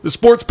The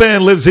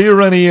SportsPen lives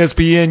here on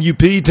ESPN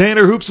UP.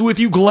 Tanner Hoops with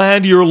you.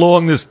 Glad you're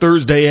along this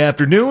Thursday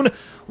afternoon.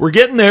 We're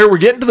getting there. We're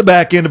getting to the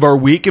back end of our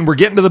week, and we're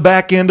getting to the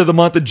back end of the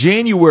month of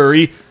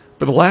January.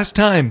 For the last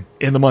time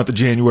in the month of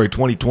January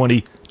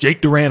 2020, Jake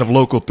Duran of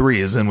Local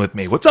 3 is in with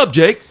me. What's up,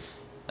 Jake?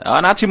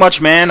 Not too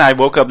much, man. I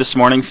woke up this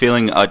morning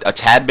feeling a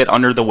tad bit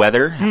under the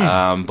weather,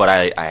 but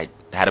I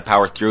had to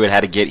power through it,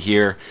 had to get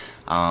here.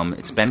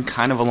 It's been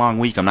kind of a long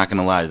week, I'm not going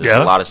to lie.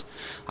 There's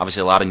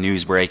obviously a lot of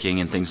news breaking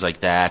and things like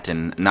that,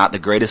 and not the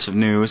greatest of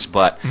news,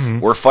 but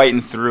we're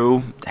fighting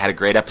through. Had a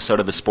great episode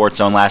of the Sports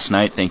Zone last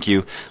night. Thank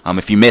you.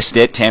 If you missed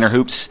it, Tanner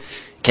Hoops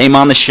came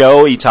on the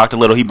show.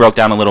 He broke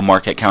down a little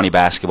Marquette County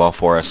basketball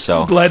for us.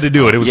 So glad to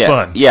do it. It was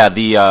fun. Yeah.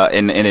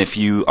 And if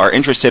you are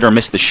interested or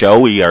missed the show,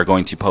 we are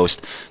going to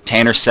post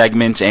Tanner's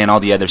segment and all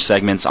the other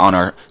segments on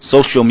our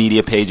social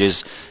media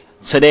pages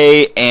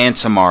today and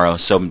tomorrow.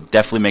 So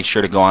definitely make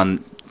sure to go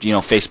on,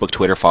 Facebook,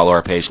 Twitter, follow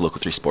our page, Local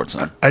 3 Sports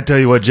Zone. I tell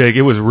you what, Jake,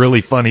 it was really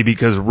funny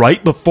because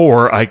right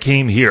before I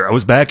came here, I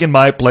was back in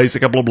my place a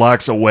couple of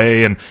blocks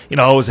away, and,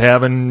 I was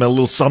having a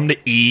little something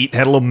to eat,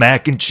 had a little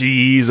mac and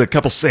cheese, a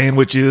couple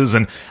sandwiches,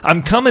 and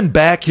I'm coming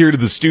back here to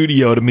the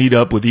studio to meet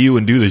up with you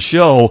and do the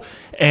show,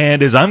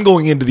 and as I'm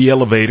going into the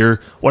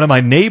elevator, one of my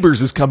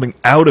neighbors is coming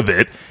out of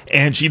it,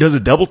 and she does a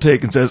double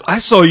take and says, "I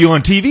saw you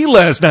on TV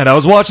last night. I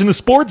was watching the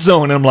Sports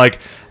Zone," and I'm like,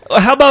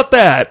 how about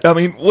that? I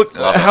mean,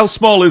 how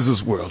small is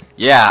this world?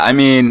 Yeah, I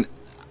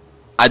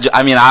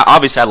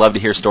obviously I love to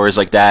hear stories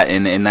like that,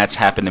 and that's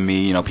happened to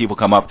me. People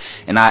come up,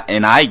 and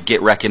I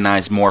get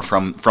recognized more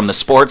from the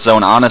Sports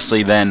Zone,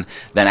 honestly, than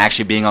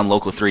actually being on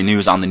Local 3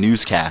 News on the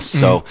newscast.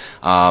 So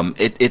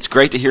it's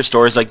great to hear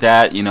stories like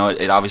that.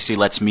 It obviously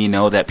lets me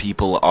know that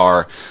people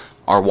are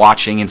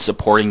watching and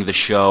supporting the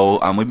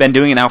show. We've been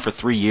doing it now for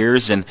 3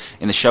 years, and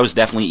the show's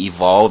definitely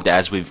evolved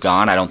as we've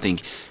gone. I don't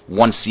think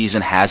one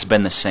season has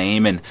been the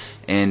same, and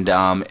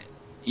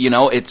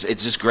it's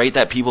just great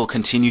that people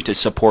continue to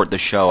support the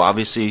show.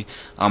 Obviously,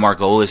 our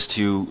goal is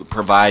to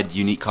provide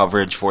unique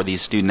coverage for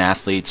these student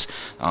athletes.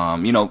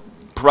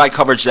 Provide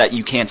coverage that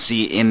you can't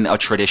see in a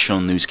traditional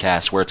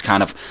newscast, where it's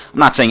kind of, I'm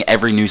not saying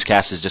every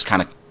newscast is just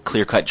kind of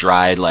clear-cut,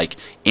 dry, like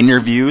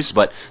interviews,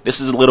 but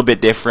this is a little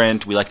bit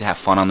different. We like to have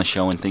fun on the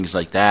show and things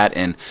like that,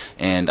 and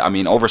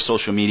over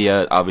social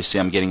media, obviously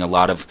I'm getting a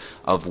lot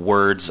of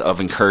words of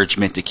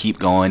encouragement to keep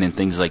going and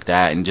things like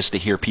that, and just to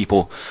hear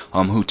people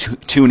who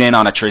tune in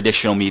on a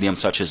traditional medium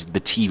such as the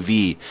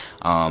TV.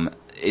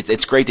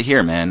 It's great to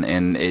hear, man,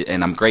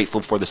 and I'm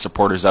grateful for the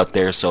supporters out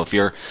there. So if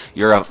you're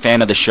a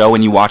fan of the show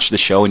and you watch the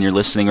show and you're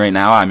listening right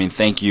now,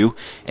 thank you,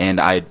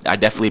 and I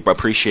definitely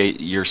appreciate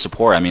your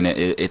support.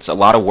 It's a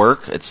lot of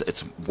work.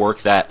 It's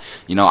work that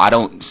I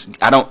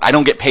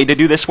don't get paid to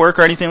do this work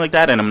or anything like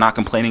that, and I'm not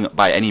complaining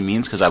by any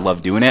means because I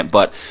love doing it.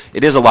 But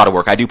it is a lot of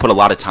work. I do put a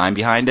lot of time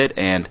behind it,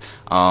 and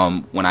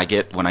when I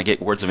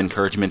get words of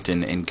encouragement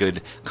and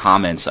good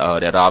comments,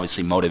 that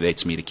obviously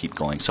motivates me to keep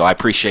going. So I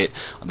appreciate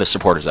the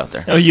supporters out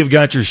there. You've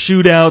got your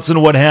shootouts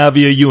and what have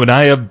you. You and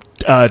I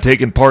have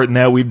taken part in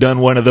that. We've done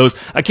one of those.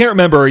 I can't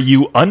remember. Are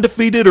you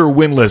undefeated or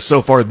winless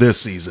so far this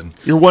season?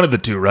 You're one of the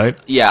two,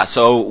 right? Yeah.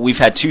 So we've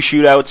had 2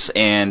 shootouts,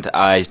 and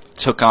I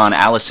took on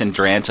Allison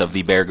Drant of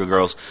the Bear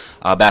Girls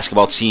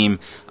basketball team.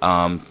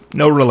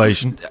 No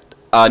relation.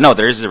 No,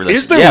 there is a relation.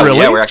 Is there really?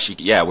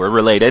 Yeah, we're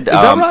related. Is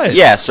that right?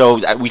 Yeah,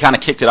 so we kind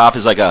of kicked it off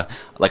as like a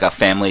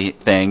family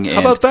thing. How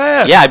about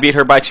that? Yeah, I beat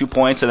her by 2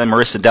 points, and then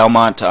Marissa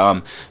Delmont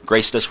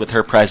graced us with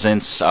her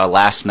presence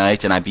last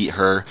night, and I beat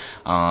her.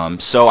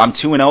 So I'm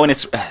 2-0,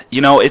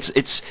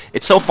 and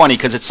it's so funny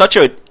because it's such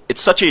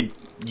a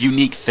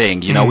unique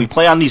thing. We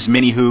play on these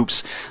mini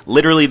hoops.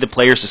 Literally, the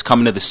players just come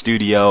into the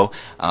studio.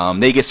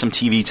 They get some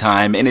TV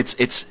time, and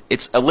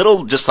it's a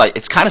little just like,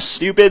 it's kind of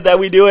stupid that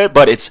we do it,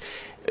 but it's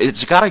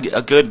got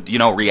a good,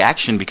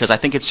 reaction because I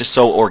think it's just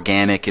so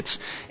organic. It's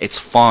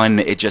fun.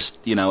 It just,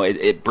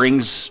 it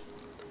brings,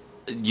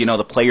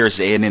 the players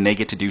in, and they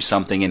get to do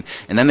something, and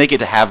then they get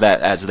to have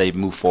that as they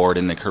move forward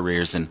in their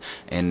careers and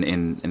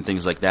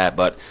things like that.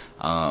 But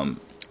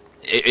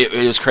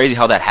it was crazy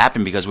how that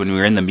happened because when we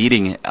were in the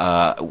meeting,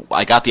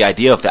 I got the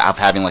idea of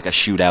having like a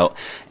shootout,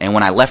 and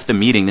when I left the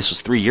meeting, this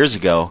was 3 years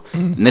ago,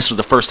 and this was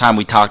the first time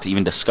we talked to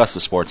even discuss the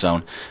Sports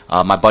Zone.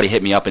 My buddy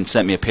hit me up and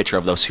sent me a picture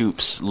of those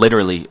hoops,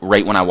 literally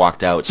right when I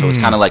walked out. So it was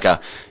kind of like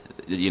a,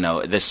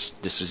 this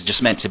was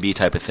just meant to be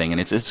type of thing, and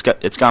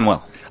it's gone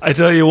well. I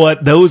tell you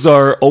what, those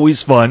are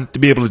always fun to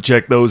be able to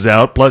check those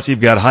out. Plus, you've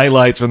got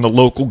highlights from the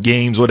local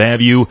games, what have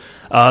you.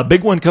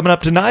 Big one coming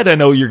up tonight. I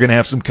know you're going to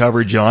have some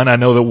coverage on. I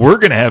know that we're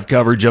going to have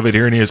coverage of it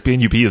here in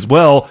ESPN UP as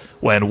well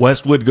when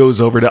Westwood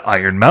goes over to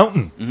Iron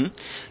Mountain. Mm-hmm.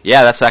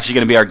 Yeah, that's actually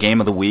going to be our game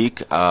of the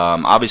week.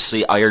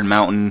 Obviously, Iron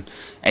Mountain,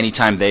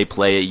 anytime they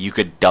play, you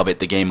could dub it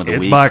the game of the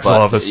week. It's box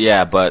office.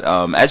 Yeah, but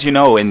as you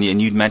know, and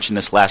you mentioned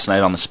this last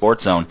night on the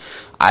Sports Zone,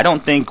 I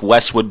don't think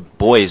Westwood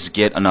boys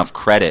get enough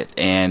credit.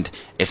 And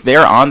if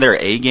they're on their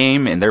A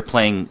game and they're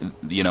playing,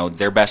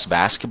 their best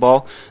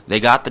basketball, they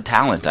got the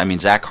talent. I mean,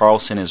 Zach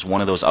Carlson is one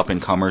of those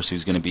up-and-comers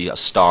who's going to be a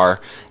star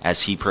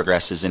as he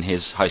progresses in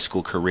his high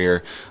school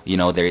career.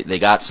 They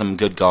got some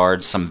good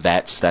guards, some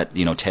vets that,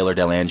 Taylor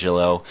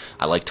Delangelo.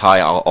 I like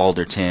Ty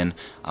Alderton.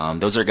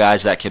 Those are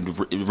guys that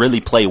could really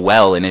play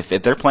well. And if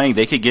they're playing,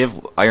 they could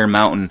give Iron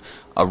Mountain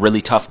a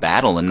really tough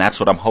battle, and that's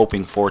what I'm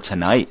hoping for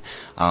tonight.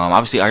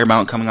 Obviously, Iron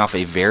Mountain coming off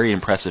a very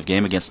impressive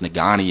game against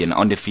Negaunee, an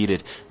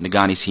undefeated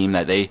Negaunee team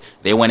that they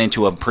went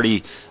into a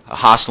pretty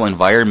hostile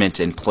environment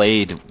and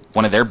played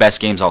one of their best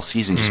games all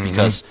season just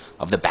because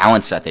of the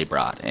balance that they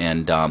brought.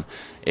 And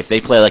if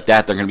they play like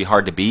that, they're going to be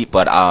hard to beat.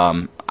 But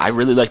I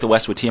really like the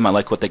Westwood team. I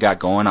like what they got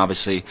going.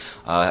 Obviously,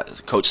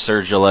 Coach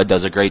Sergila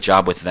does a great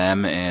job with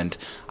them, and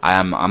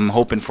I'm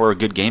hoping for a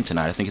good game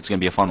tonight. I think it's going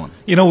to be a fun one.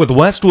 With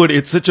Westwood,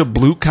 it's such a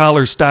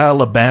blue-collar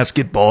style of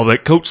basketball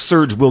that Coach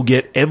Serge will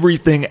get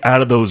everything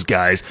out of those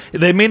guys.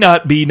 They may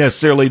not be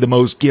necessarily the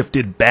most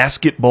gifted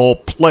basketball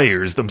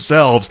players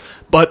themselves,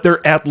 but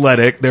they're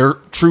athletic. They're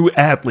true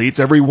athletes,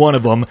 every one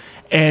of them,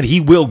 and he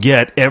will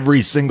get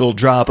every single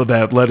drop of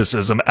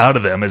athleticism out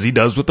of them, as he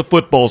does with the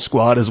football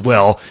squad as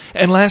well.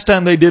 And last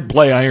time they did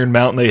play Iron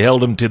Mountain, they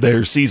held them to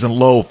their season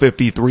low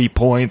 53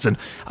 points, and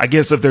I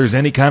guess if there's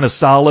any kind of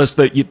solace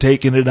that you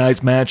take in tonight's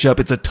matchup,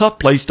 it's a tough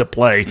place to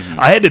play.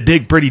 I had to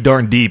dig pretty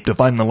darn deep to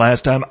find the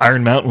last time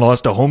Iron Mountain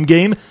lost a home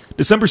game,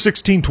 December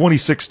 16,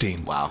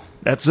 2016. Wow.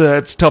 It's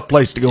a tough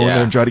place to go in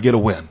there and try to get a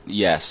win.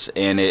 Yes,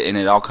 and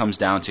it all comes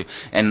down to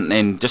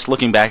and just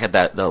looking back at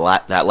that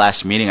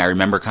last meeting, I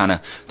remember kind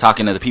of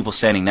talking to the people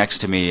standing next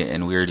to me,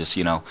 and we were just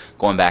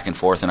going back and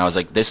forth, and I was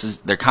like,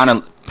 they're kind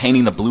of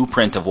painting the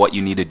blueprint of what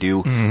you need to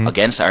do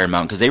against Iron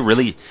Mountain, because they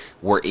really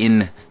were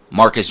in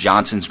Marcus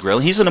Johnson's grill.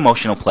 He's an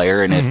emotional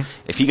player, and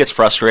if he gets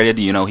frustrated,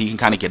 he can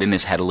kind of get in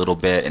his head a little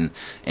bit,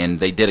 and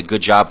they did a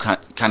good job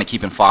kind of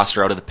keeping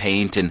Foster out of the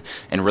paint and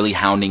really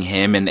hounding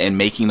him and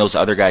making those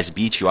other guys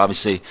beat you.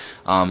 Obviously,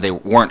 they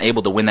weren't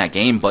able to win that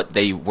game, but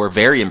they were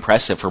very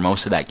impressive for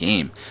most of that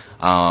game.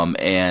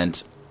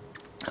 And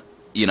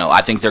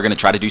I think they're going to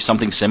try to do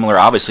something similar,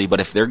 obviously, but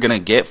if they're going to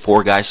get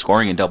 4 guys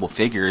scoring in double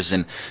figures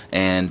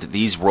and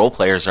these role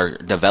players are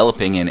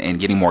developing and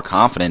getting more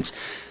confidence,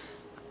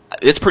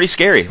 it's pretty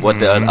scary what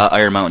the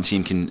Iron Mountain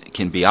team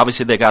can be.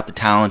 Obviously, they got the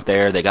talent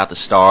there, they got the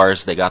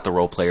stars, they got the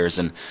role players,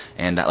 and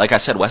like I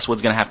said,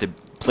 Westwood's going to have to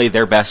play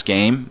their best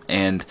game.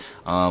 And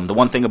the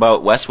one thing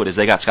about Westwood is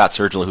they got Scott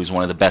Sergila, who's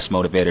one of the best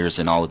motivators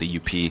in all of the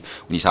UP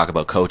when you talk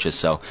about coaches.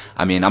 So,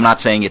 I mean, I'm not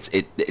saying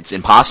it's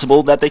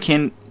impossible that they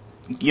can,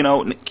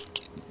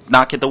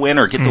 not get the win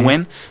or get the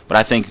win, but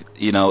I think,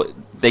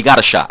 they got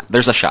a shot.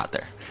 There's a shot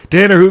there.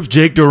 Tanner Hoops,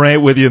 Jake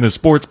Durant with you in the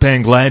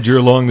SportsPen. Glad you're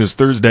along this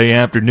Thursday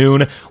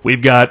afternoon.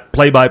 We've got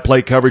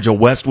play-by-play coverage of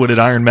Westwood at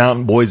Iron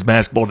Mountain boys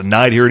basketball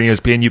tonight here at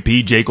ESPN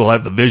UP. Jake will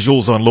have the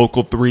visuals on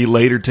Local 3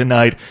 later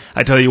tonight.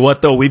 I tell you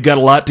what, though, we've got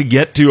a lot to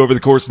get to over the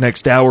course of the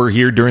next hour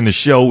here during the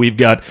show. We've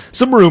got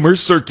some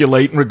rumors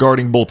circulating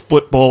regarding both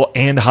football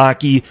and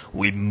hockey.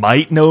 We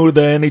might know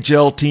the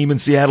NHL team in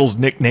Seattle's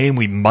nickname.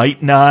 We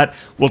might not.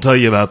 We'll tell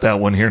you about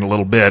that one here in a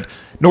little bit.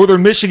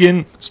 Northern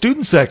Michigan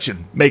student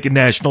section making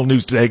national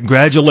news today.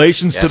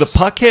 Congratulations to the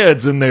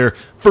Puckheads in their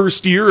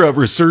first year of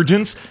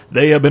resurgence.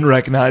 They have been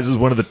recognized as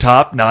one of the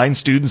top 9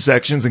 student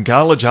sections in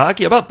college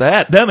hockey. How about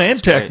that? Them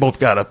and Tech both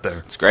got up there.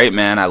 It's great,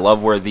 man. I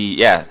love where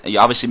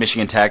obviously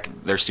Michigan Tech,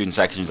 their student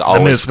section is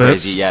always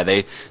crazy. Yeah,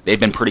 they've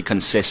been pretty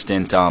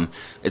consistent.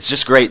 It's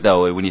just great,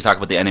 though, when you talk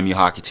about the NMU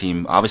hockey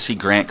team. Obviously,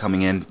 Grant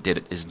coming in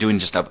is doing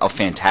just a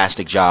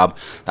fantastic job.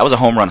 That was a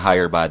home run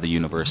hire by the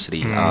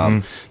university.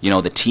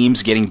 The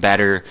team's getting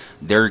better.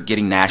 They're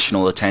getting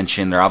national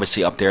attention. They're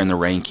obviously up there in the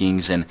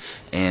rankings,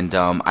 and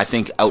I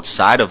think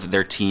outside of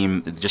their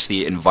team, just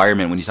the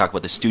environment, when you talk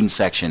about the student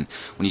section,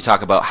 when you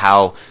talk about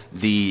how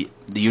the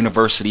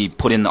university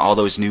put in all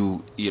those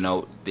new,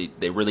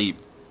 they really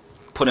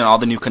put in all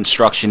the new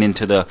construction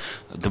into the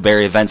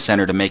Barry Event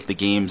Center to make the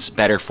games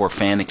better for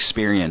fan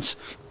experience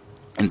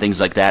and things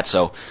like that.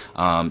 So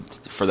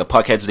for the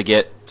Puckheads to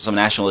get some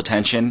national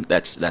attention,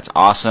 that's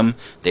awesome.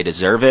 They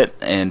deserve it,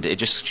 and it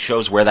just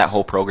shows where that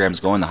whole program's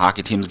going. The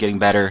hockey team's getting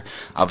better.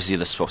 Obviously,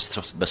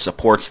 the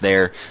support's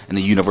there, and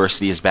the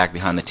university is back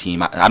behind the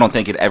team. I don't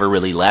think it ever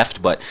really left,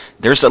 but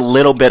there's a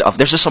little bit of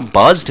there's just some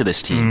buzz to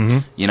this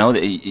team.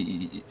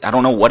 I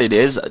don't know what it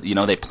is.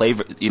 They play.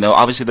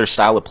 Obviously their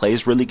style of play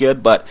is really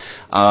good, but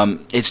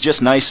it's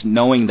just nice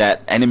knowing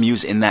that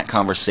NMU's in that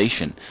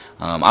conversation.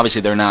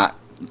 Obviously, they're not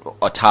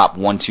a top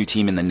 1-2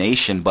 team in the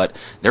nation, but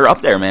they're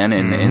up there, man,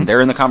 and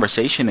they're in the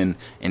conversation,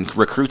 and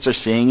recruits are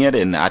seeing it,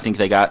 and I think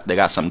they got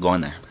something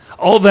going there.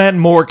 All that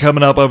and more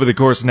coming up over the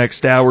course of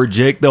next hour,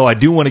 Jake, though I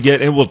do want to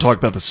get, and we'll talk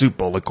about the Super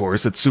Bowl, of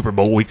course. It's Super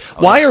Bowl week.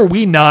 Why are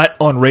we not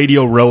on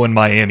Radio Row in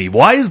Miami?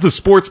 Why is the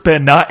Sports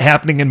Pen not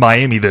happening in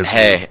Miami this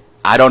week?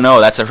 I don't know.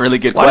 That's a really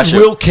good Why question.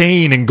 does Will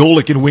Kane and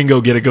Golick and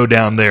Wingo get to go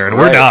down there, and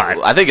we're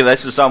not? I think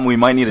this is something we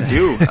might need to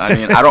do. I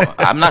mean,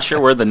 I'm not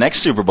sure where the next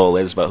Super Bowl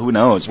is, but who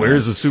knows?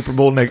 Where's the Super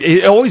Bowl next?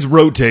 It always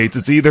rotates.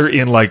 It's either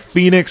in like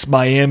Phoenix,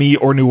 Miami,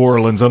 or New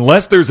Orleans,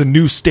 unless there's a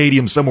new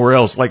stadium somewhere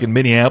else, like in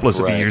Minneapolis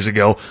a few years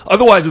ago.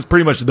 Otherwise, it's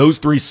pretty much those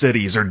three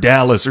cities, or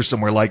Dallas, or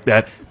somewhere like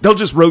that. They'll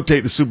just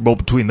rotate the Super Bowl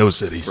between those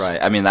cities.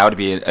 Right. I mean, that would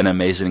be an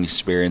amazing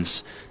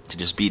experience to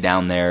just be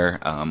down there.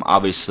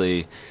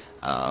 Obviously.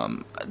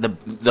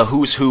 The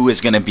who's who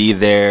is going to be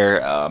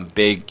there.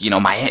 Big,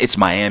 it's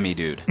Miami,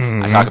 dude.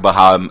 Mm-hmm. I talk about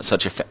how I'm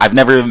such a I've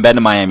never even been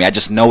to Miami. I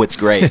just know it's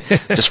great,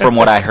 just from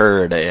what I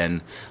heard. And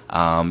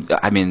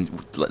I mean,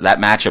 that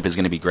matchup is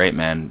going to be great,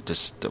 man.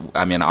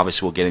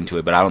 Obviously we'll get into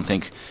it, but I don't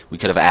think we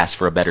could have asked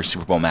for a better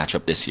Super Bowl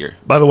matchup this year.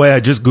 By the way,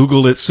 I just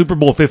Googled it. Super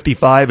Bowl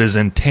 55 is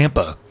in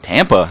Tampa.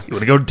 Tampa. You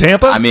want to go to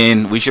Tampa? I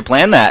mean, we should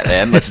plan that,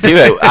 man. Let's do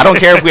it. I don't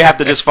care if we have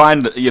to just go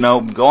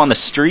on the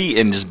street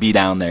and just be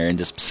down there and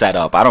just set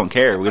up. I don't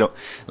care.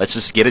 Let's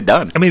just get it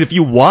done. I mean, if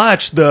you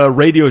watch the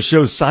radio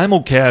show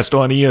simulcast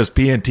on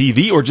ESPN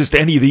TV or just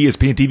any of the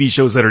ESPN TV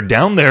shows that are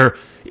down there,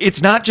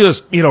 it's not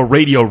just,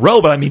 Radio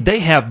Row, but I mean,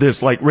 they have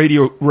this like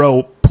Radio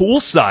Row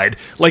poolside.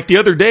 Like the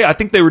other day, I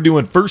think they were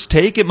doing First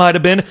Take, it might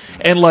have been,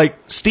 and like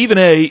Stephen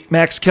A.,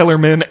 Max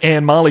Kellerman,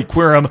 and Molly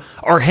Querim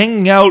are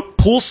hanging out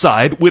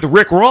poolside with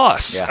Rick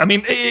Ross. Yeah. I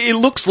mean, it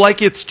looks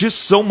like it's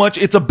just so much.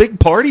 It's a big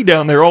party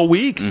down there all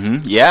week.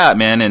 Mm-hmm. Yeah,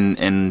 man,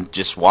 and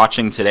just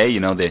watching today,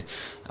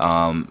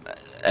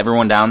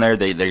 everyone down there,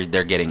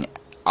 they're getting.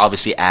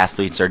 Obviously,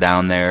 athletes are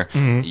down there.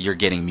 Mm-hmm. You're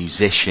getting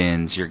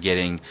musicians. You're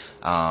getting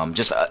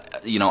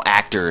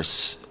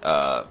actors,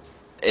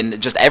 and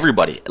just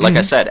everybody. Like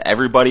I said,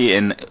 everybody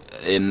in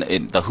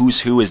the who's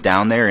who is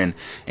down there, and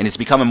it's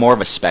becoming more of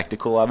a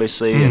spectacle,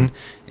 obviously. Mm-hmm.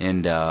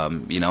 And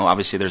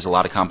obviously, there's a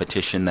lot of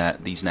competition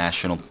that these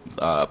national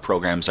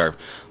programs are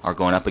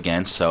going up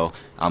against. So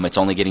it's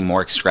only getting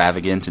more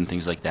extravagant and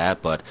things like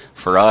that. But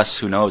for us,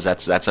 who knows?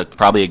 That's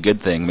probably a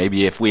good thing.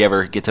 Maybe if we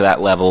ever get to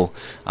that level,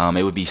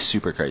 it would be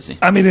super crazy.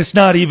 I mean, it's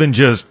not even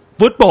just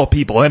football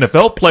people,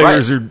 NFL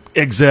players or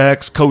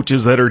execs,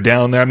 coaches that are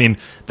down there. I mean,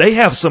 they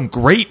have some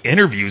great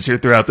interviews here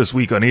throughout this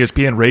week on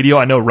ESPN Radio.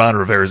 I know Ron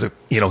Rivera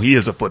he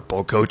is a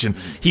football coach, and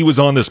he was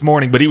on this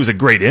morning, but he was a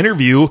great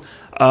interview.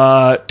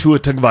 Tua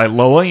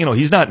Tagovailoa,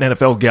 he's not an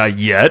NFL guy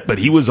yet, but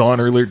he was on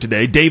earlier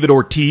today. David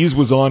Ortiz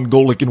was on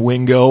Golick and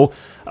Wingo.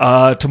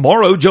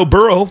 Tomorrow, Joe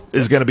Burrow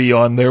is going to be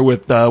on there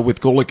with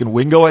Golick and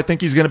Wingo. I think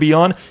he's going to be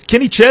on.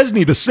 Kenny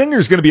Chesney, the singer,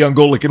 is going to be on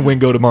Golick and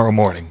Wingo tomorrow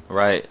morning.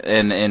 Right,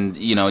 and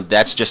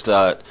that's just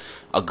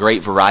a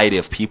great variety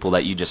of people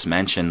that you just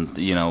mentioned,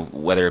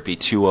 whether it be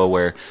Tua,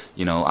 where,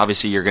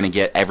 obviously you're going to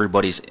get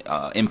everybody's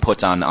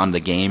input on the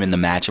game and the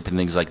matchup and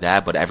things like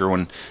that, but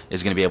everyone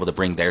is going to be able to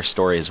bring their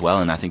story as well,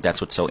 and I think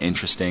that's what's so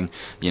interesting.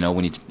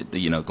 When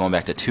going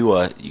back to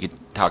Tua, you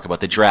could talk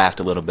about the draft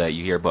a little bit,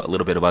 you hear a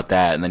little bit about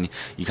that, and then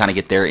you kind of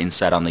get their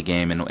insight on the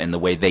game and the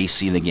way they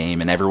see the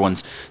game, and everyone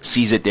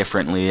sees it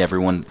differently.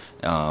 Everyone,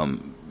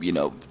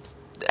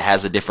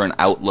 has a different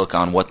outlook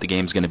on what the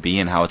game's going to be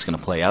and how it's going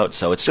to play out.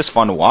 So it's just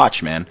fun to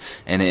watch, man.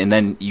 And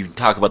then you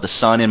talk about the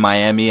sun in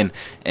Miami,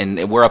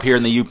 and we're up here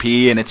in the UP,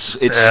 and it's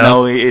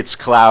snowy, it's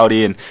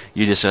cloudy, and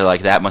you just are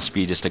like, that must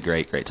be just a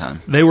great, great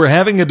time. They were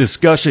having a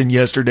discussion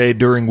yesterday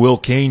during Will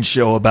Kane's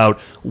show about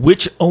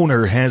which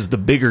owner has the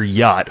bigger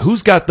yacht.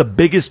 Who's got the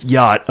biggest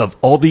yacht of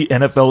all the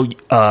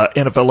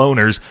NFL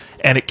owners?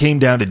 And it came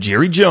down to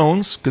Jerry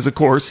Jones, because of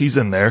course he's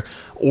in there,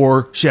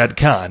 or Shad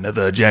Khan of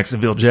the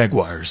Jacksonville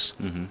Jaguars.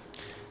 Mm-hmm.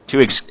 Two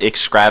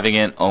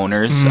extravagant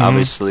owners,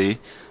 obviously.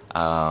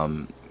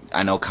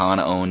 I know Khan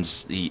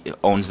owns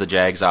the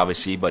Jags,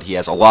 obviously, but he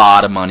has a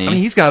lot of money. I mean,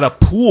 he's got a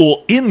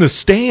pool in the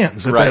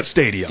stands at that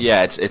stadium.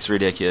 Yeah, it's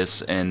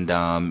ridiculous, and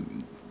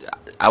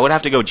I would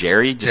have to go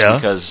Jerry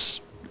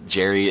because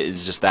Jerry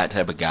is just that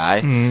type of guy.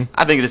 Mm-hmm.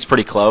 I think it's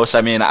pretty close.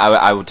 I mean,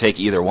 I would take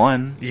either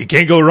one. You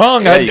can't go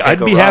wrong. Yeah, I'd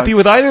be happy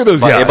with either of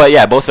those guys. But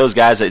yeah, both those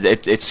guys,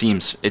 it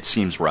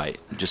seems right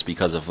just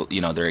because of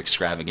their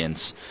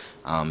extravagance.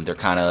 They're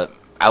kind of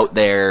out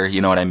there,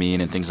 you know what I mean,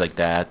 and things like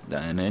that.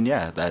 And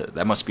yeah,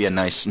 that must be a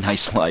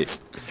nice life.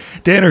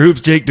 Tanner Hoops,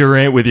 Jake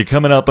Durant with you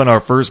coming up on our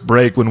first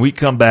break. When we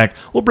come back,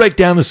 we'll break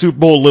down the Super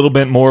Bowl a little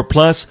bit more.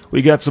 Plus,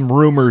 we got some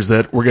rumors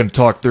that we're going to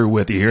talk through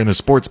with you here in the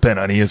Sports Pen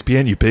on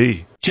ESPN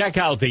UP. Check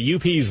out the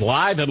UP's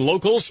live and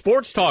local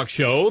sports talk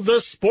show, The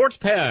Sports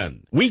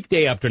Pen.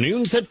 Weekday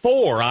afternoons at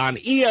 4 on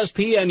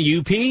ESPN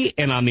UP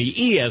and on the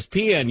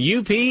ESPN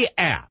UP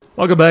app.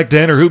 Welcome back,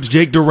 Tanner Hoops.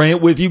 Jake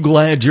Durant with you.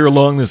 Glad you're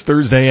along this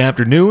Thursday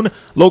afternoon.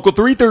 Local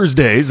 3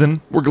 Thursdays,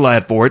 and we're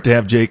glad for it to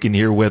have Jake in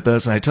here with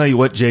us. And I tell you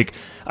what, Jake,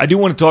 I do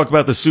want to talk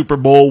about the Super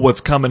Bowl, what's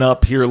coming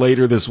up here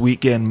later this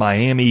weekend,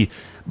 Miami.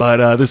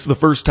 But this is the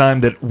first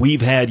time that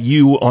we've had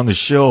you on the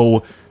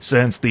show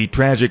since the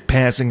tragic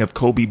passing of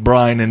Kobe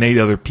Bryant and 8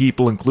 other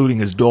people, including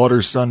his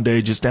daughter,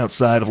 Sunday, just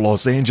outside of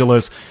Los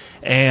Angeles.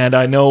 And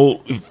I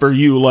know for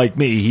you, like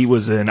me, he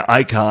was an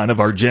icon of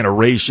our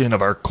generation,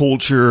 of our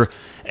culture,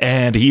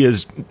 and he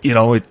is,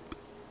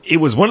 it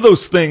was one of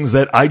those things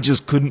that I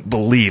just couldn't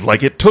believe.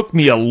 Like, it took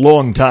me a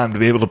long time to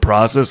be able to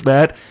process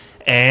that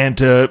and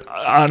to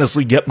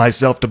honestly get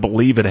myself to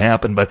believe it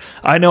happened. But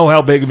I know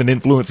how big of an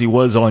influence he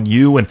was on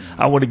you, and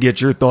I want to get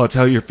your thoughts,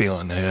 how you're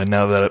feeling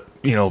now that,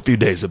 a few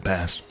days have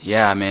passed.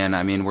 Yeah, man.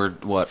 I mean,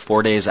 we're,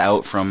 4 days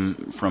out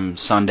from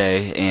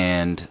Sunday,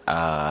 and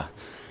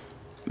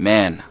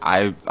man,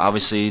 I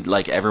obviously,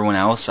 like everyone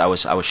else, I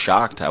was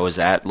shocked. I was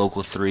at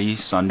Local 3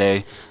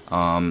 Sunday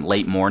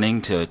late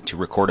morning to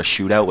record a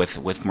shootout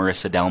with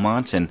Marissa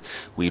Delmont, and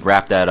we'd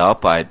wrap that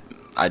up. I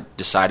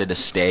decided to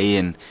stay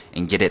and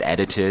get it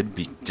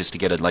edited just to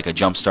get a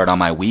jump start on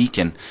my week,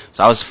 and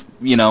so I was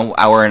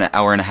hour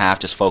and a half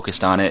just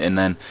focused on it, and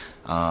then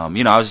I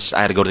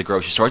had to go to the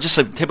grocery store, just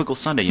a typical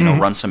Sunday,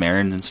 run some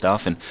errands and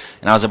stuff, and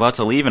I was about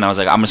to leave, and I was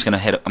like, I'm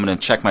gonna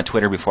check my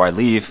Twitter before I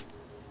leave,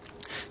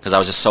 because I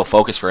was just so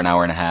focused for an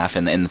hour and a half,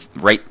 and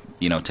right,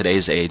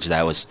 today's age,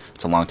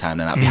 it's a long time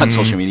to not be on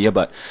social media,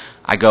 but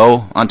I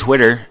go on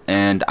Twitter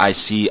and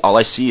all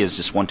I see is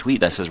just one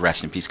tweet that says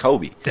 "Rest in peace,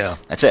 Kobe." Yeah,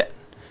 that's it.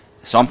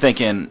 So I'm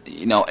thinking,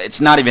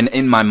 it's not even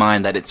in my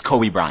mind that it's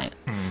Kobe Bryant.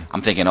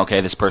 I'm thinking, okay,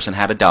 this person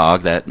had a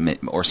dog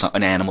or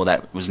an animal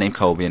that was named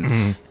Kobe,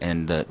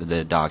 and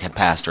the dog had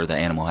passed, or the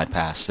animal had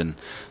passed, and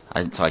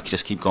so I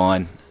just keep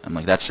going. I'm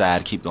like, that's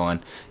sad. Keep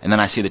going, and then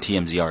I see the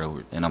TMZ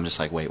article, and I'm just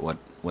like, wait, what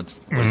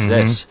is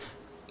this?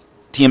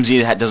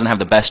 TMZ doesn't have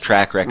the best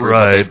track record,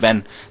 right.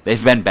 But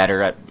they've been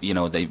better at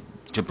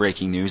to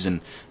breaking news,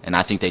 and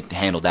I think they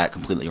handled that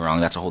completely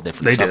wrong. That's a whole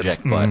different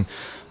subject, but.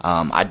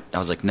 I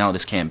was like, no,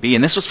 this can't be.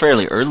 And this was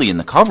fairly early in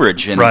the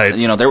coverage. And, right.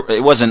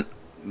 It wasn't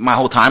my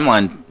whole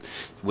timeline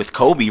with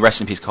Kobe,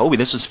 rest in peace, Kobe.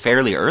 This was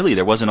fairly early.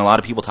 There wasn't a lot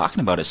of people talking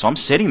about it. So I'm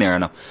sitting there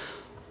and,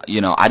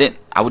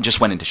 I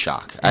just went into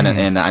shock.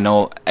 And I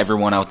know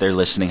everyone out there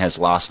listening has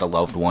lost a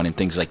loved one and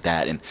things like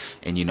that.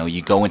 And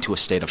you go into a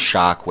state of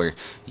shock where,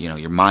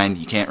 your mind,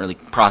 you can't really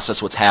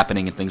process what's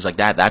happening and things like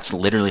that. That's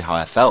literally how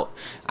I felt.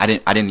 I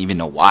didn't even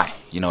know why.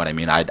 You know what I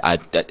mean?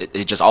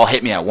 It just all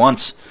hit me at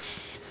once.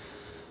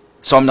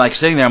 So I'm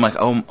sitting there. I'm like,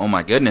 oh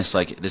my goodness!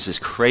 This is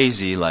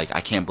crazy. I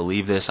can't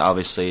believe this.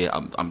 Obviously,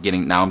 I'm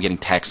getting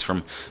texts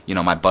from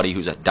my buddy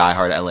who's a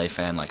diehard LA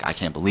fan. I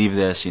can't believe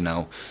this.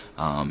 And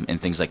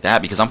things like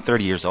that, because I'm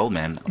 30 years old,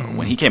 man.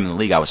 When he came in the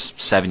league, I was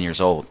 7 years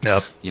old.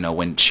 Yep.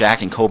 When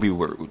Shaq and Kobe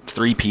were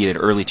three-peated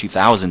early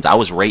 2000s, I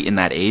was right in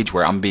that age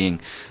where I'm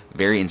being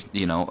very,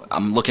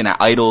 I'm looking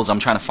at idols. I'm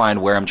trying to find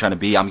where I'm trying to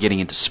be. I'm getting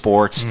into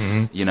sports.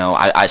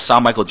 I saw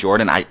Michael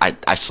Jordan.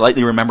 I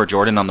slightly remember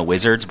Jordan on the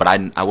Wizards, but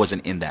I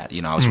wasn't in that.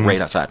 I was right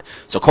outside.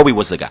 So Kobe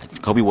was the guy.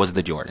 Kobe was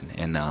the Jordan.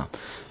 And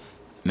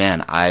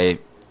man, I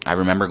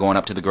remember going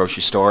up to the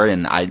grocery store,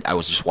 and I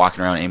was just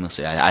walking around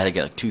aimlessly. I had to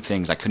get two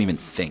things. I couldn't even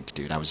think,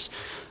 dude. I was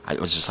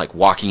just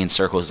walking in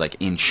circles,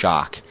 in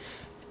shock.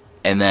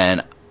 And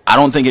then I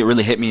don't think it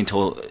really hit me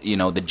until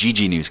the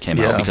Gigi news came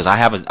out, because I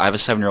have a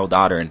 7-year-old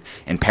daughter,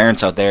 and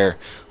parents out there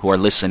who are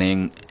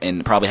listening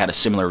and probably had a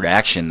similar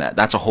reaction.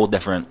 That's a whole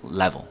different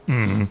level,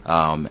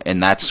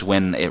 and that's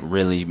when it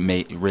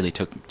really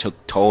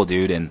took toll,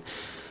 dude. And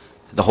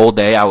the whole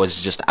day I was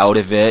just out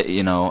of it.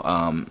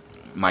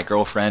 My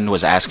girlfriend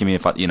was asking me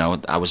if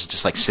I was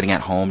just sitting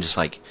at home, just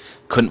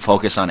couldn't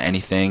focus on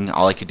anything.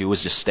 All I could do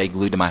was just stay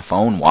glued to my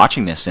phone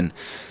watching this, and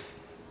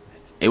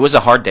it was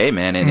a hard day,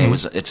 man, and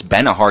it's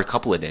been a hard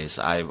couple of days.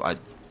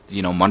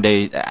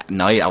 Monday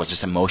night I was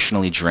just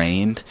emotionally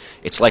drained.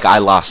 It's like I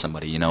lost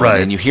somebody,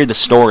 right. And you hear the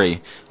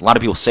story. A lot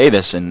of people say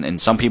this,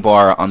 and some people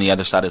are on the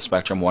other side of the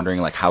spectrum wondering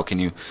how can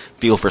you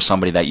feel for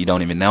somebody that you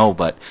don't even know.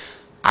 But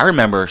I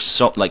remember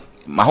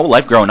my whole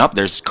life growing up,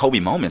 there's Kobe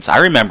moments. I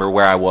remember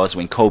where I was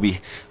when Kobe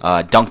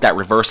dunked that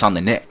reverse on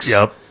the Knicks.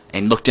 Yep.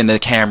 And looked into the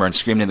camera and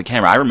screamed into the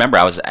camera. I remember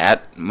I was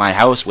at my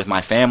house with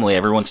my family.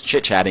 Everyone's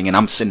chit-chatting, and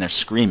I'm sitting there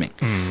screaming.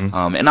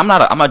 And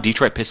I'm a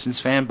Detroit Pistons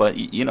fan, but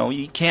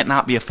you can't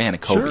not be a fan of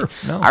Kobe. Sure,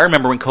 no. I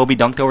remember when Kobe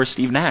dunked over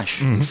Steve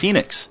Nash in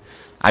Phoenix.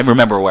 I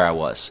remember where I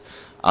was.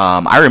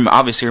 I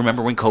obviously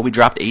remember when Kobe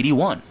dropped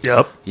 81.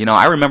 Yep.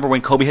 I remember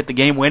when Kobe hit the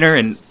game winner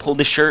and pulled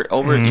his shirt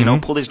over,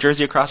 pulled his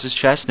jersey across his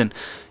chest, and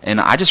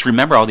I just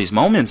remember all these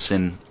moments,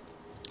 and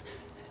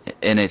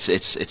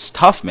it's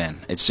tough,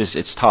 man.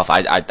 It's tough.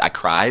 I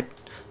cried,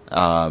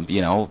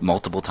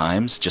 multiple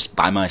times just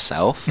by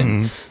myself,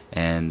 and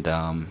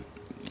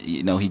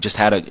he just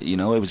had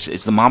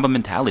it's the Mamba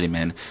mentality,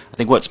 man. I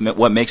think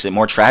what makes it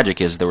more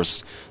tragic is there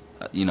was,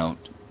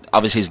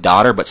 obviously his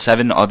daughter, but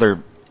 7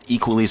 other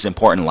equally as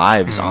important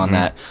lives on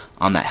that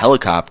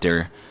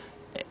helicopter,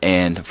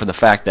 and for the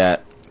fact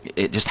that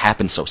it just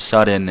happened so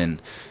sudden,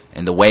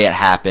 and the way it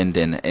happened,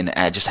 and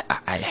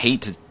I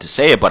hate to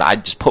say it, but I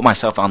just put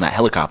myself on that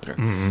helicopter.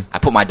 I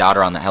put my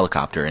daughter on the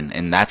helicopter,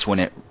 and that's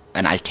when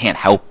and I can't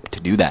help to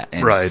do that.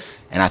 And, right.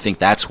 And I think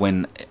that's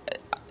when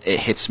it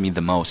hits me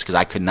the most, because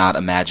I could not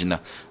imagine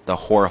the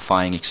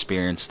horrifying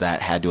experience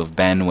that had to have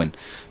been when,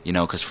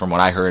 because from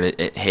what I heard,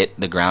 it hit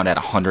the ground at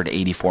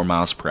 184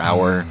 miles per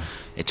hour.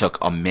 It took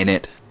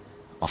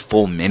a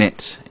full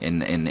minute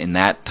in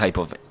that type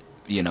of,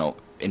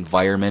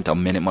 environment. A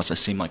minute must have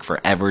seemed like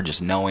forever,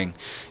 just knowing.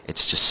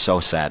 It's just so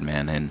sad,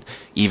 man. And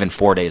even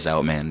 4 days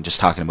out, man, just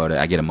talking about it,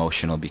 I get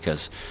emotional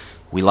because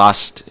we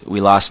lost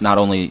not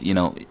only, you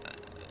know,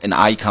 an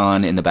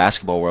icon in the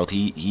basketball world.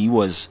 He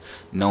was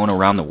known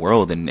around the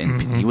world,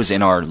 and he was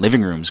in our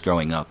living rooms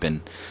growing up.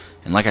 And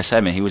like I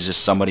said, man, he was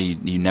just somebody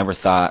you never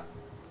thought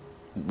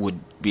would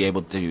be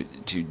able to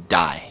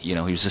die. You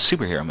know, he was a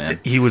superhero, man.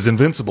 He was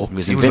invincible. He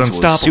was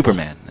unstoppable.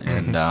 Superman.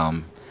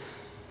 And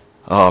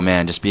oh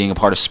man, just being a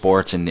part of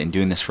sports and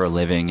doing this for a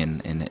living,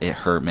 and it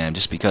hurt, man,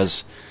 just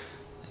because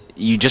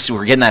you just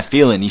were getting that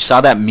feeling. You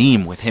saw that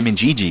meme with him and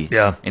Gigi.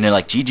 Yeah. And they're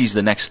like, Gigi's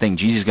the next thing.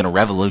 Gigi's going to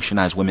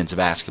revolutionize women's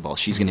basketball.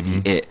 She's going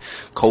to be it.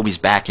 Kobe's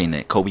backing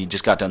it. Kobe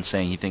just got done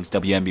saying he thinks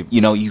WNBA. You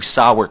know, you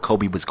saw where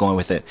Kobe was going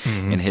with it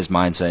in his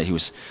mindset. He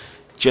was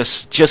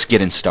just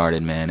getting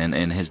started, man,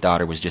 and his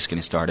daughter was just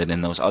getting started,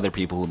 and those other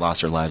people who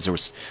lost their lives. There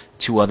was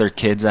 2 other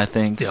kids, I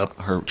think,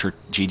 her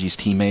Gigi's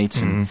teammates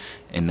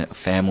and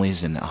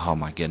families, and oh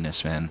my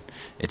goodness, man,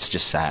 it's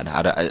just sad.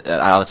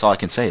 That's all I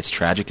can say. It's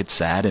tragic. It's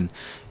sad, and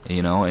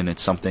you know, and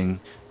it's something.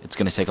 It's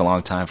going to take a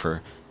long time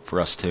for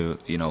us to,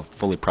 you know,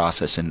 fully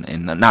process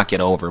and not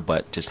get over,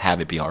 but just have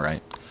it be all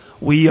right.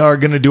 We are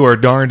going to do our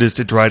darndest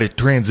to try to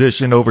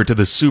transition over to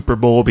the Super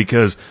Bowl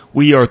because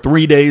we are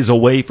 3 days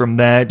away from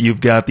that. You've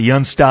got the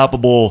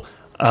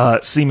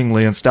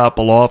seemingly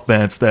unstoppable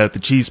offense that the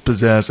Chiefs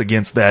possess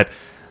against that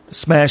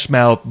smash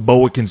mouth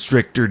boa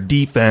constrictor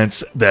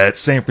defense that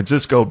San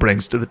Francisco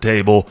brings to the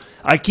table.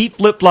 I keep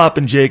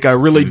flip-flopping, Jake. I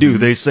really do.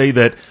 They say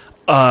that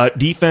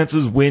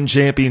defenses win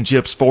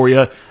championships for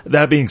you.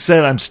 That being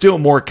said, I'm still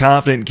more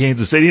confident in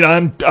Kansas City.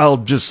 I'll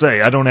just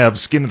say I don't have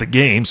skin in the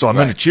game, so I'm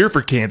going to cheer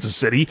for Kansas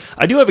City.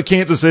 I do have a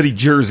Kansas City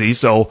jersey,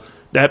 so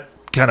that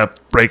kind of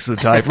breaks the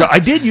tie. I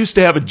did used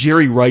to have a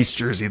Jerry Rice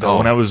jersey, though,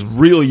 when I was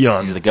real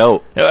young. He's the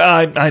GOAT.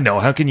 I know.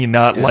 How can you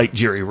not like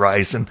Jerry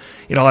Rice? And,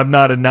 you know, I'm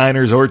not a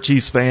Niners or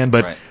Chiefs fan,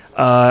 but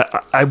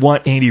I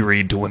want Andy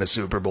Reid to win a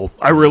Super Bowl.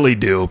 I really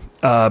do.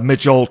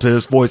 Mitch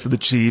Oltis, voice of the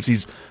Chiefs,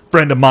 he's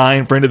friend of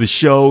mine, friend of the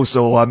show,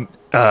 so I'm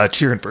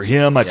cheering for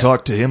him. I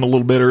talked to him a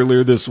little bit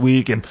earlier this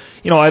week, and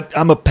you know,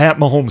 I'm a Pat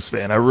Mahomes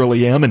fan. I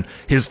really am, and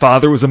his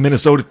father was a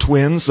Minnesota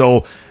Twin,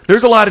 so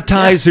there's a lot of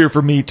ties here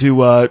for me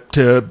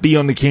to be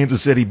on the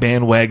Kansas City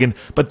bandwagon.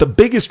 But the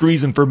biggest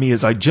reason for me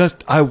is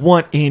I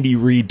want Andy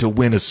Reid to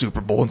win a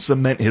Super Bowl and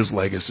cement his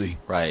legacy.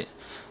 Right.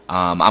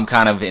 I'm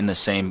kind of in the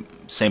same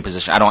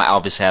position. I don't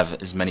obviously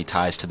have as many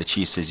ties to the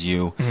Chiefs as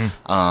you,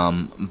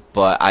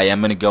 but I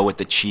am going to go with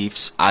the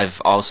Chiefs.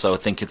 I've also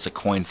think it's a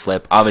coin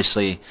flip.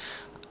 Obviously,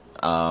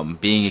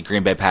 being a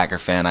Green Bay Packer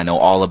fan, I know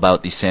all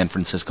about the San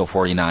Francisco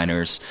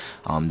 49ers.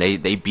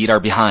 They beat our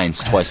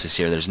behinds twice this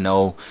year. There's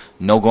no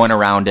going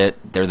around it.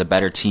 They're the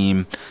better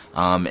team.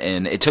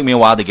 And it took me a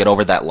while to get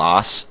over that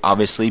loss,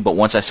 obviously, but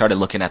once I started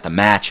looking at the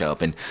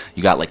matchup, and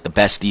you got like the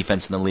best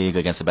defense in the league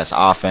against the best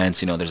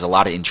offense, you know, there's a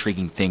lot of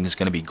intriguing things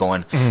going to be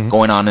going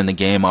on in the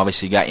game.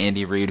 Obviously, you got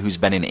Andy Reid, who's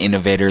been an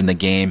innovator in the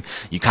game.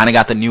 You kind of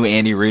got the new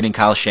Andy Reid and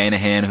Kyle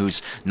Shanahan,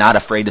 who's not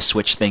afraid to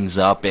switch things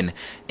up, and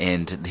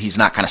he's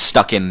not kind of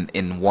stuck in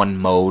one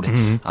mode.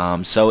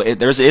 So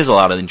there is a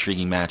lot of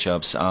intriguing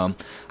matchups.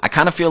 I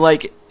kind of feel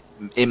like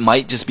it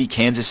might just be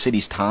Kansas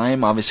City's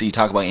time. Obviously, you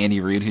talk about Andy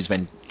Reid, who's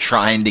been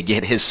trying to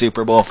get his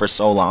Super Bowl for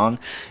so long.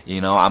 You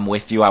know, I'm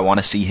with you. I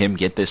want to see him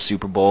get this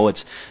Super Bowl.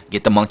 It's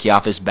get the monkey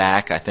off his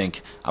back. I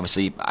think,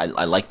 obviously, I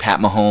like Pat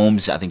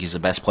Mahomes. I think he's the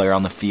best player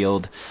on the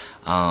field,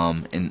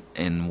 and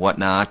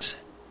whatnot.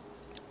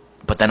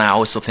 But then I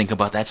also think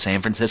about that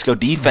San Francisco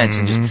defense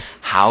and just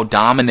how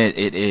dominant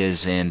it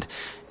is, and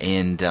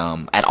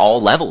at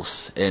all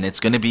levels. And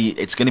it's gonna be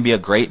a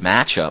great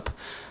matchup.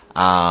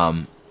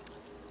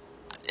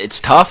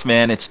 It's tough,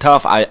 man. It's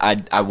tough.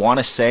 I want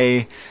to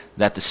say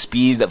that the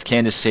speed of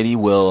Kansas City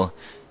will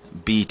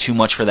be too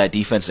much for that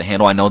defense to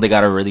handle. I know they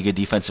got a really good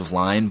defensive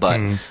line, but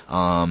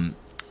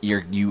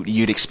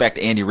you'd expect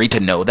Andy Reid to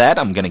know that.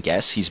 I'm gonna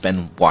guess he's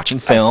been watching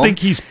film. I think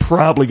he's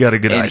probably got a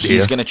good idea.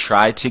 He's gonna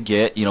try to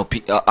get. You know,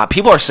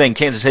 people are saying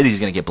Kansas City's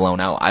gonna get blown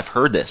out. I've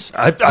heard this.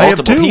 I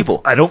have too.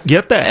 People. I don't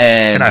get that,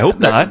 and I hope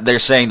not. They're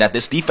saying that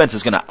this defense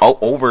is gonna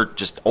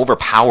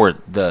overpower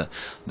the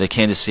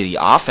Kansas City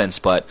offense,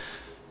 but.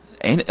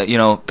 And, you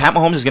know, Pat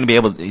Mahomes is going to be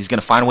able. He's going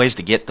to find ways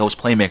to get those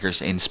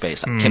playmakers in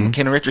space.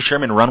 Can Richard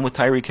Sherman run with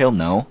Tyreek Hill?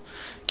 No.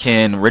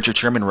 Can Richard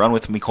Sherman run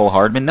with Mecole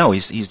Hardman? No.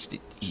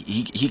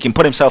 He can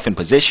put himself in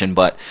position,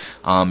 but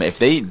if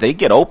they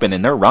get open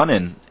and they're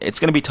running, it's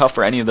going to be tough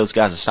for any of those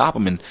guys to stop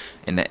them.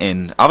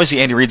 And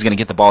obviously Andy Reid's going to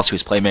get the ball to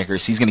his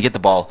playmakers. He's going to get the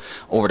ball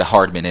over to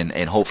Hardman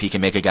and hope he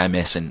can make a guy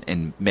miss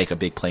and make a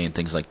big play and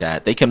things like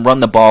that. They can run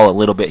the ball a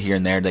little bit here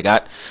and there. They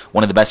got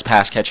one of the best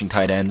pass catching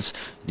tight ends.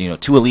 You know,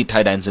 2 elite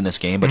tight ends in this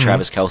game, but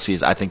Travis Kelce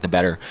is, I think, the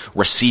better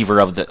receiver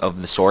of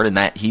the sort, and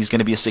that he's going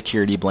to be a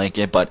security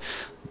blanket. But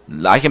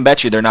I can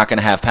bet you they're not going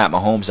to have Pat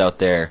Mahomes out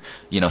there,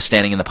 you know,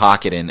 standing in the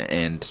pocket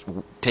and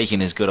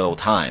taking his good old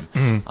time.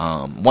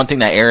 One thing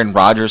that Aaron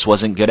Rodgers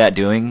wasn't good at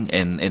doing,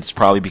 and it's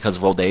probably because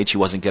of old age, he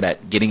wasn't good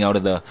at getting out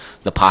of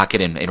the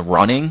pocket and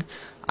running.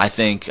 I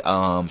think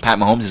Pat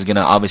Mahomes is going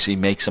to obviously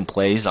make some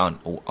plays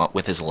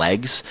with his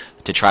legs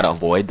to try to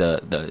avoid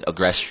the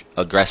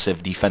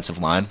aggressive defensive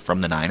line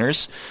from the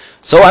Niners.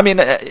 So, I mean,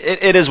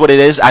 it is what it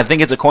is. I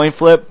think it's a coin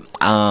flip.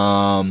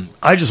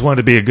 I just want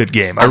it to be a good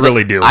game. I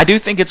really do. I do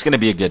think it's going to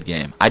be a good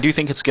game. I do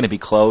think it's going to be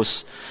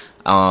close.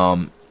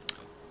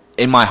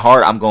 In my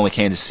heart, I'm going with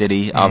Kansas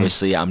City.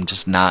 Obviously, I'm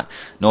just not.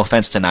 No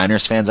offense to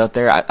Niners fans out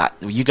there,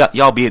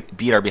 y'all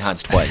beat our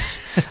behinds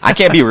twice. I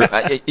can't be,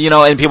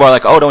 And people are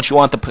like, "Oh, don't you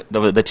want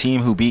the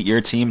team who beat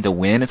your team to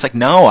win?" It's like,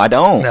 no, I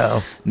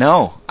don't.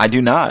 No, I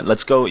do not.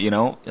 Let's go.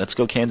 Let's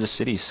go Kansas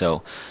City.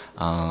 So,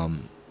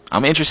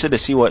 I'm interested to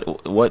see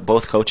what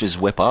both coaches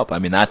whip up. I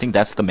mean, I think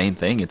that's the main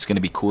thing. It's going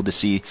to be cool to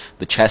see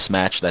the chess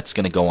match that's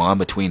going to go on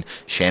between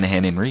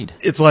Shanahan and Reid.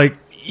 It's like,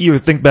 you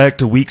think back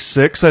to week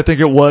 6, I think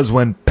it was,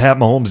 when Pat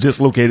Mahomes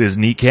dislocated his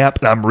kneecap,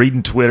 and I'm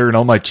reading Twitter, and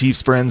all my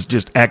Chiefs friends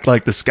just act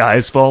like the sky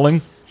is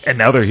falling, and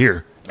now they're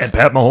here. And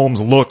Pat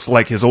Mahomes looks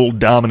like his old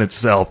dominant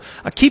self.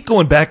 I keep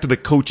going back to the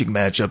coaching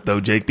matchup, though,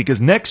 Jake,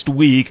 because next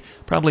week,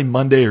 probably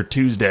Monday or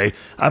Tuesday,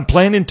 I'm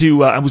planning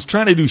to, I was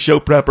trying to do show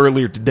prep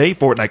earlier today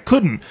for it, and I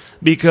couldn't,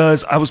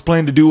 because I was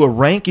planning to do a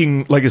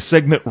ranking, like a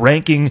segment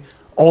ranking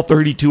all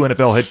 32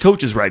 NFL head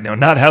coaches right now.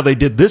 Not how they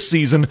did this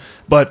season,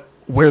 but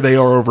where they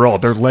are overall,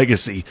 their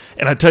legacy.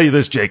 And I tell you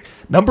this, Jake,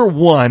 number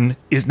 1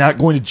 is not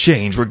going to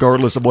change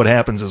regardless of what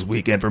happens this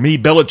weekend. For me,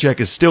 Belichick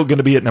is still going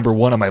to be at number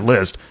 1 on my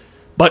list.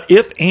 But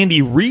if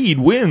Andy Reid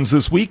wins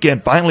this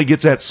weekend, finally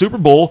gets that Super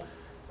Bowl,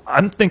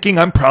 I'm thinking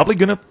I'm probably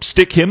going to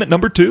stick him at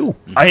number 2.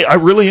 I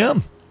really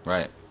am.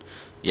 Right.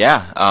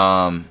 Yeah.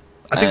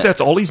 I think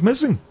that's all he's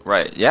missing.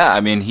 Right. Yeah.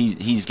 I mean,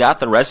 he's got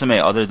the resume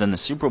other than the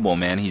Super Bowl,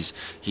 man.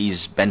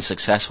 He's been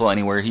successful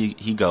anywhere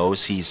he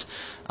goes. He's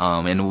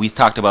and we've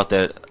talked about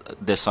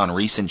this on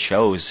recent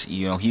shows.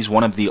 He's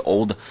one of the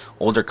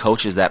older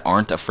coaches that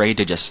aren't afraid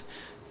to just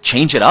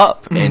change it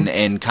up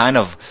and kind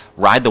of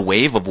ride the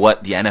wave of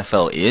what the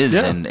NFL is.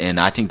 Yeah. And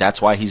I think that's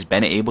why he's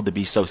been able to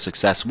be so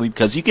successful,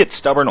 because you get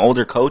stubborn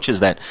older coaches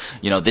that,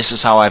 this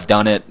is how I've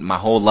done it my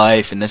whole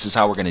life and this is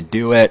how we're going to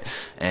do it.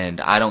 And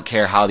I don't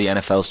care how the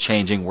NFL's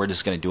changing. We're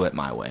just going to do it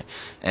my way.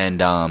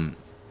 And,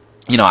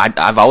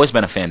 I've always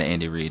been a fan of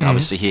Andy Reid.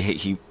 Obviously,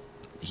 he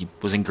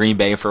was in Green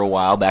Bay for a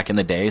while back in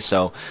the day,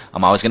 so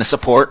I'm always going to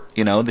support,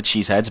 the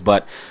Cheeseheads.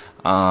 But,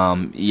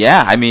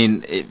 I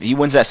mean, if he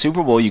wins that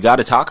Super Bowl, you got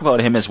to talk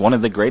about him as one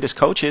of the greatest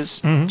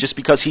coaches, just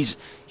because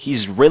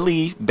he's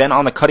really been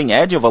on the cutting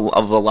edge of a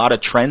lot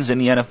of trends in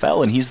the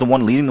NFL, and he's the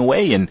one leading the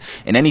way. And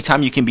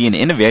anytime you can be an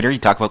innovator, you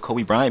talk about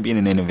Kobe Bryant being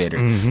an innovator.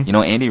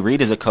 Andy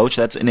Reid is a coach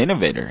that's an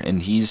innovator,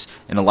 and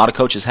a lot of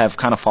coaches have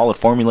kind of followed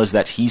formulas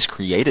that he's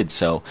created.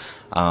 So,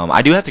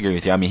 I do have to agree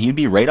with you. I mean, he'd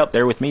be right up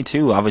there with me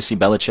too. Obviously,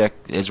 Belichick,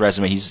 his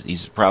resume,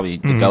 he's probably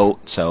the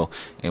GOAT. So,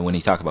 and when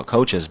you talk about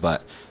coaches,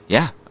 but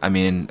yeah, I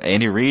mean,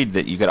 Andy Reid,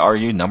 that you could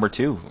argue number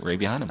 2 right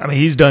behind him. I mean,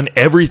 he's done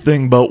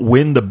everything but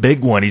win the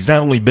big one. He's not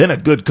only been a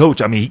good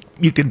coach. I mean,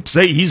 you can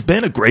say he's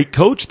been a great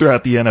coach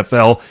throughout the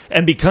NFL,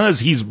 and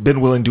because he's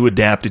been willing to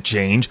adapt to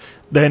change,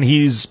 then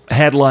he's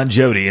had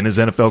longevity in his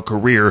NFL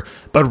career.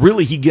 But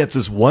really, he gets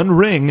his one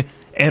ring,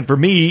 and for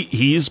me,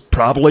 he's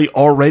probably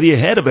already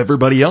ahead of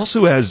everybody else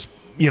who has,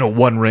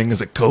 one ring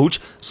as a coach.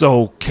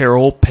 So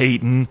Carroll,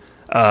 Peyton,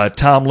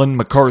 Tomlin,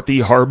 McCarthy,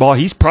 Harbaugh,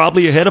 he's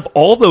probably ahead of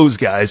all those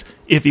guys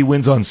if he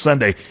wins on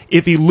Sunday.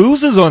 If he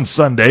loses on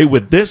Sunday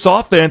with this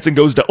offense and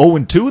goes to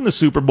 0-2 in the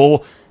Super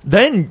Bowl,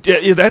 then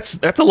that's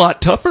a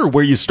lot tougher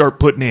where you start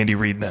putting Andy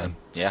Reid then.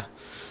 Yeah.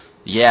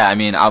 Yeah, I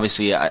mean,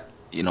 obviously, a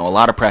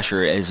lot of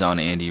pressure is on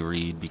Andy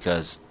Reid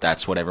because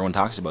that's what everyone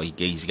talks about.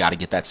 He's got to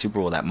get that Super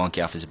Bowl, that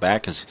monkey off his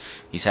back, because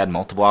he's had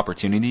multiple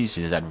opportunities.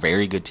 He's had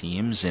very good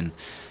teams, and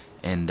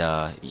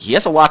he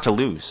has a lot to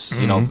lose.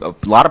 A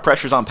lot of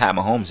pressure's on Pat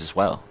Mahomes as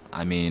well.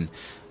 I mean,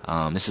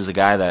 this is a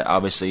guy that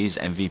obviously is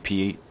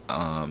MVP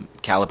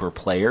caliber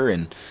player,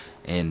 and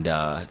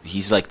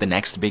he's like the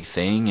next big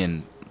thing.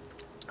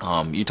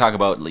 And you talk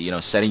about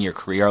setting your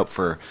career up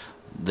for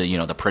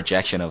the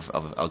projection of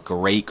a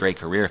great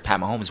career. If Pat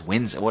Mahomes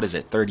wins, what is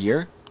it, third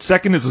year?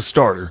 Second as a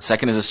starter.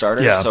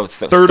 Yeah. So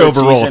third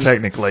overall, season,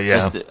 technically.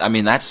 Yeah. I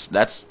mean,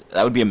 that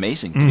would be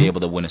amazing to be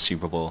able to win a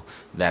Super Bowl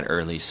that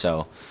early.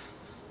 So.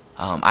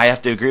 I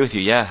have to agree with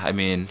you. Yeah, I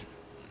mean,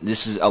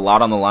 this is a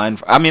lot on the line.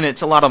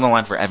 It's a lot on the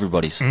line for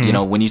everybody.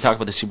 When you talk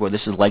about the Super Bowl,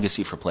 this is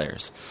legacy for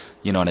players.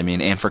 You know what I mean?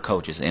 And for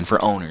coaches, and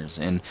for owners,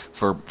 and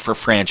for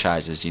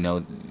franchises.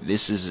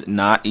 This is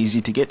not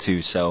easy to get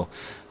to. So,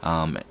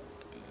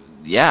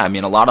 yeah, I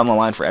mean, a lot on the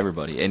line for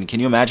everybody. And can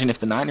you imagine if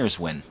the Niners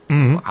win?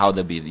 How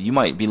they'll be? You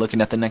might be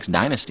looking at the next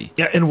dynasty.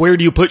 Yeah, and where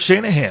do you put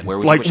Shanahan?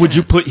 Would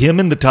you put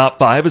him in the top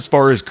 5 as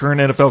far as current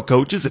NFL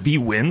coaches if he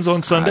wins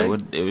on Sunday? It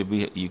would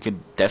be. You could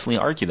definitely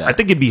argue that. I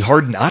think it'd be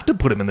hard not to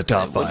put him in the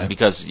top 5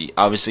 because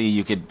obviously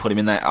you could put him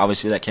in that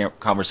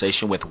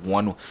conversation with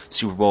one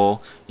Super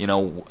Bowl,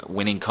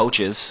 winning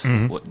coaches,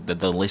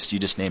 the list you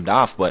just named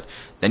off. But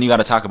then you got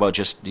to talk about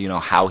just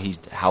how he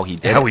did. How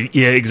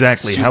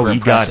he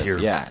got here.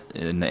 Yeah,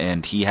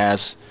 and he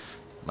has,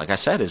 like I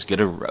said, as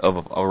good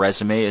a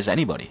resume as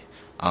anybody.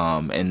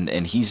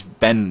 and he's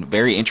been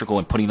very integral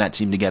in putting that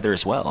team together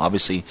as well.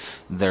 Obviously,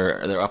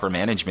 their upper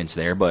management's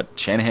there, but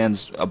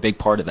Shanahan's a big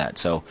part of that.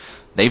 So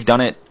they've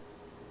done it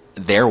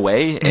their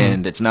way,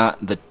 and it's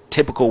not the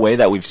typical way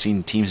that we've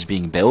seen teams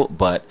being built,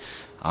 but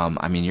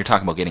I mean, you're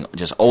talking about getting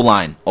just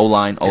O-line,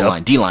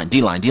 Yep.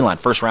 D-line,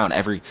 first round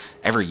every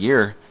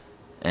year,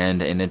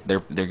 and they're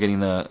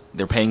getting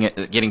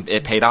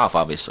it paid off,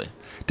 obviously.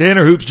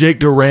 Tanner Hoops, Jake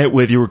Durant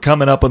with you. We're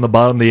coming up on the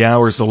bottom of the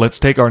hour, so let's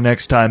take our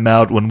next time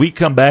out. When we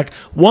come back,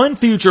 one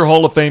future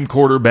Hall of Fame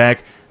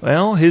quarterback,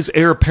 well, his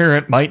heir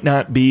apparent might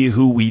not be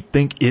who we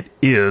think it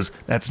is.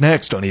 That's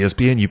next on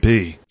ESPN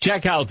UP.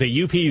 Check out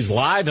the UP's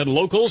live and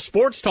local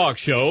sports talk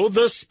show,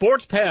 The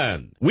Sports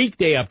Pen.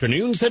 Weekday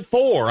afternoons at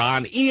 4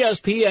 on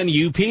ESPN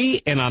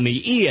UP and on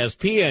the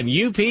ESPN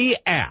UP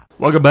app.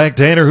 Welcome back,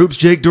 Tanner Hoops,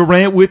 Jake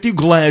Durant with you.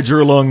 Glad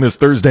you're along this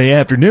Thursday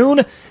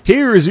afternoon.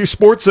 Here is your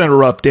Sports Center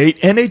update.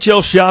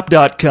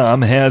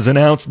 NHLShop.com has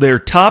announced their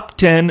top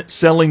 10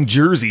 selling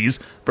jerseys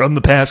from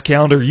the past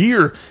calendar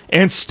year.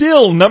 And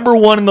still number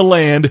one in the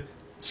land,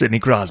 Sidney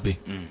Crosby.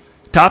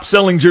 Top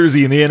selling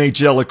jersey in the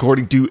NHL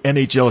according to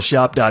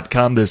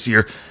NHLShop.com this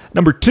year.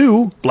 Number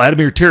 2,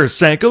 Vladimir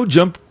Tarasenko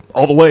jumped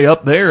all the way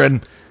up there,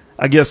 and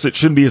I guess it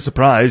shouldn't be a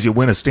surprise. You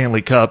win a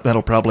Stanley Cup,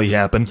 that'll probably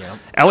happen. Yep.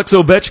 Alex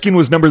Ovechkin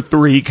was number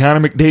 3,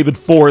 Connor McDavid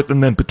 4th,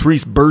 and then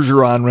Patrice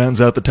Bergeron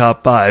rounds out the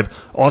top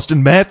 5.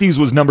 Austin Matthews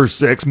was number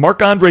 6.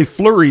 Marc-Andre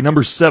Fleury,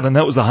 number 7.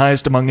 That was the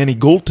highest among any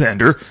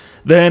goaltender.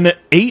 Then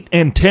 8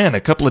 and 10,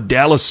 a couple of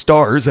Dallas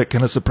Stars. That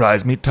kind of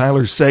surprised me.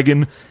 Tyler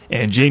Seguin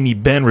and Jamie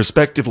Benn,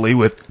 respectively,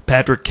 with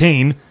Patrick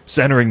Kane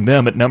centering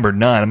them at number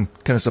 9. I'm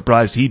kind of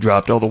surprised he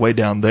dropped all the way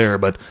down there.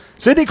 But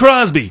Sidney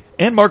Crosby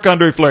and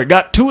Marc-Andre Fleury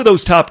got 2 of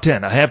those top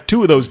 10. I have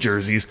 2 of those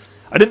jerseys.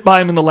 I didn't buy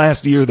them in the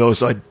last year, though,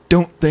 so I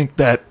don't think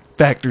that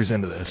factors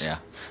into this. Yeah.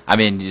 I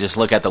mean, you just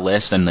look at the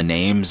list and the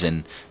names,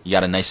 and you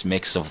got a nice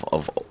mix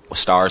of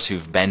stars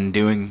who've been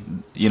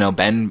doing,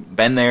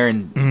 been there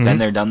and been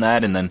there, done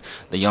that, and then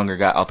the younger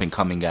guy, up and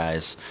coming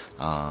guys.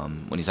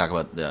 When you talk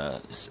about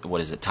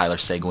Tyler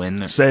Seguin,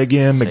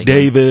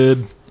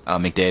 McDavid.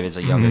 McDavid's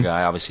a younger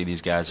guy. Obviously,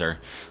 these guys are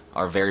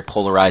very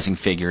polarizing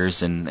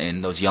figures,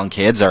 and those young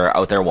kids are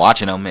out there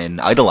watching them and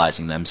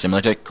idolizing them,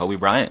 similar to Kobe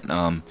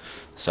Bryant.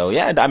 So,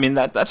 yeah, I mean,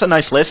 that's a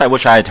nice list. I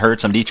wish I had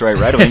heard some Detroit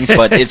Red Wings,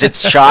 but is it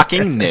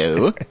shocking?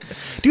 No.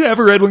 Do you have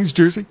a Red Wings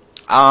jersey?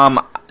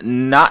 Not.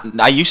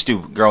 I used to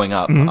growing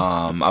up.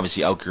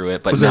 Obviously outgrew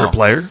it, but was there a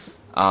player?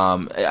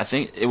 I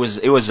think it was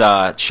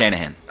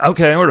Shanahan.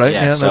 Okay, all right.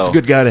 Yeah, that's a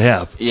good guy to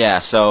have. Yeah,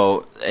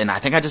 so, and I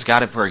think I just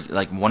got it for,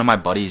 one of my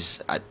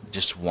buddies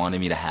just wanted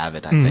me to have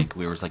it. I think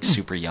we were,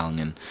 super young,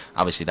 and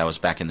obviously that was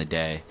back in the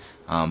day.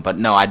 But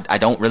no, I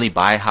don't really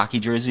buy hockey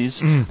jerseys.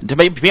 To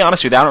be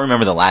honest with you, I don't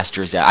remember the last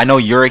jersey. I know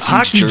you're a huge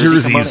hockey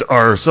jerseys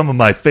are some of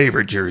my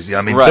favorite jerseys.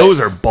 I mean, those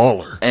are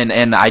baller.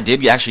 And I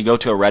did actually go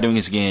to a Red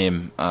Wings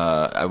game.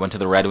 I went to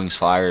the Red Wings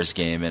Flyers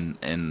game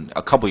and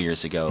a couple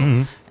years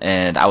ago,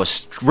 and I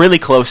was really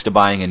close to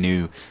buying a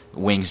new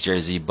Wings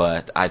jersey,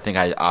 but I think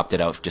I opted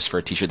out just for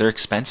a T-shirt. They're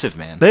expensive,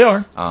 man. They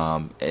are.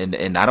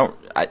 And I don't.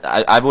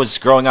 I was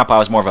growing up. I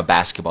was more of a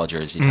basketball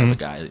jersey type of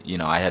guy.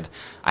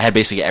 I had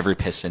basically every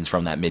Pistons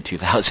from that mid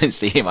 2000s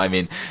team. I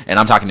mean, and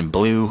I'm talking in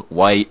blue,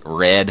 white,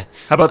 red.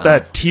 How about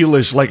that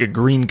tealish, like a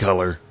green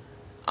color?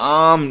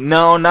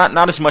 No,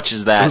 not as much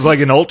as that. It was like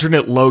an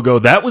alternate logo.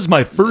 That was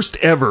my first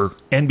ever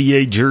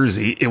NBA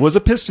jersey. It was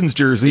a Pistons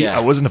jersey. Yeah.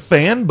 I wasn't a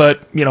fan,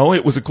 but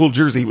it was a cool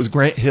jersey. It was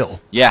Grant Hill.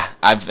 Yeah,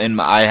 I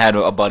had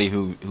a buddy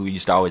who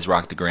used to always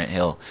rock the Grant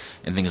Hill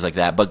and things like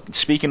that. But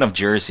speaking of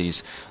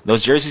jerseys,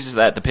 those jerseys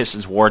that the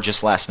Pistons wore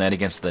just last night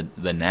against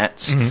the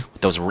Nets,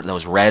 with those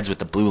reds with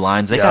the blue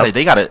lines, they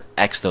gotta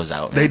X those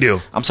out. Man. They do.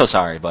 I'm so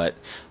sorry, but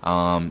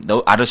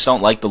I just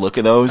don't like the look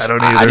of those. I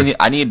don't either.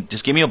 I need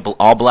just give me a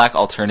all black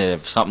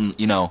alternative. Something,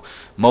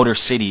 Motor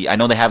City. I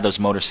know they have those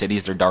Motor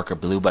Cities. They're darker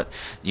blue, but,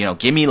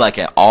 give me like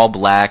an all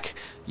black,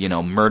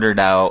 murdered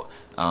out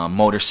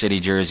Motor City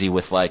jersey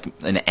with like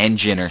an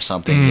engine or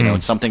something,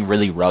 something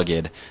really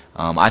rugged.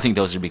 I think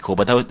those would be cool.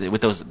 But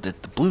with the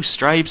blue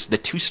stripes, the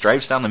 2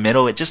 stripes down the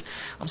middle,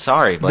 I'm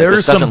sorry, but there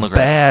this are doesn't some look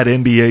bad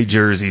NBA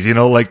jerseys,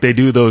 like they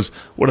do those,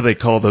 what do they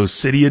call those,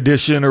 City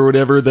Edition or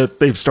whatever that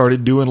they've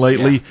started doing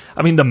lately. Yeah.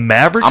 I mean, the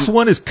Mavericks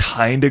one is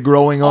kind of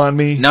growing on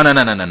me. No.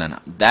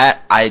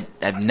 That, I've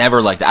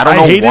never liked that. I don't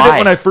know why. I hated it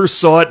when I first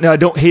saw it. Now I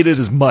don't hate it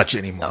as much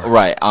anymore.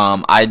 Right.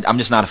 I'm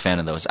just not a fan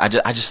of those. I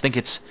just think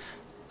it's,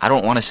 I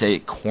don't want to say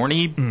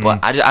corny, but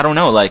I don't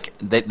know. Like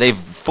they've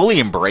fully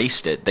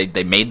embraced it.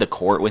 They made the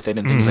court with it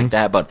and things like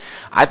that. But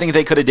I think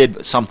they could have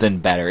did something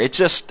better. It's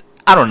just,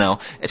 I don't know.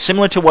 It's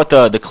similar to what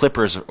the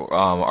Clippers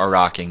are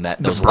rocking.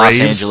 Those Los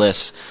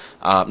Angeles.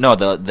 No,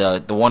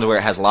 the one where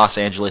it has Los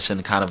Angeles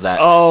and kind of that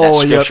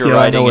scripture writing.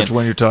 I know which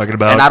one you're talking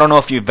about. And I don't know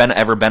if you've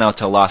ever been out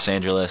to Los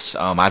Angeles.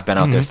 I've been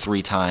out there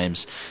 3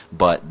 times,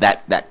 but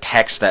that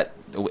text that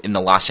in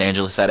the Los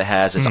Angeles that it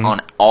has, it's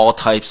on all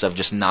types of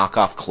just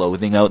knockoff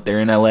clothing out there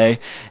in LA,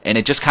 and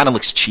it just kind of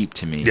looks cheap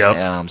to me.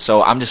 Yep.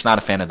 So I'm just not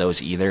a fan of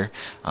those either.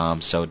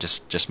 So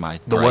just my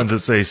the ones that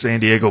say San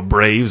Diego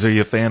Braves. Are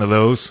you a fan of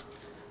those?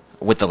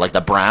 with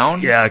the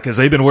brown. Yeah, because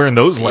they've been wearing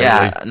those lately.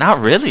 Yeah, not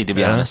really, to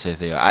be honest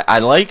with you.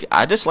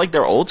 I just like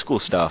their old school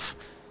stuff,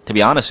 to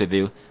be honest with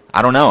you.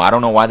 I don't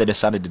know why they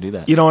decided to do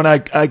that. And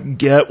I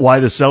get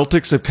why the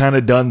Celtics have kind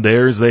of done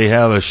theirs. They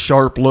have a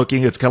sharp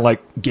looking, it's kind of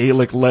like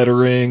Gaelic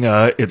lettering.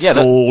 It's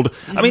gold.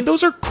 I mean,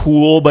 those are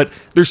cool, but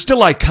they're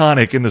still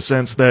iconic in the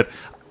sense that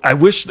I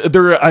wish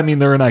they're an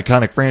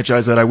iconic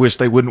franchise that I wish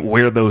they wouldn't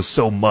wear those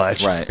so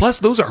much. Right. Plus,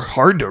 those are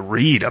hard to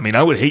read. I mean,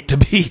 I would hate to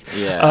be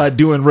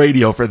doing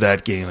radio for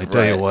that game. I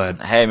tell you what.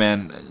 Hey,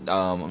 man,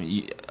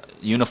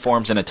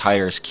 uniforms and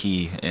attire is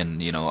key,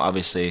 and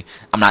obviously,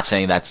 I'm not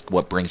saying that's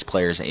what brings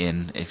players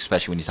in,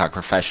 especially when you talk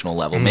professional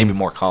level, maybe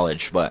more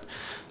college, but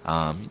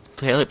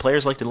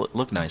players like to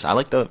look nice. I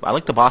like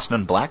the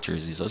Boston black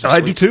jerseys. Those are sweet. I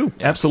do too.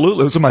 Yeah.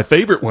 Absolutely, those are my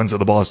favorite ones of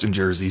the Boston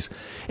jerseys.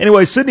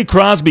 Anyway, Sidney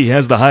Crosby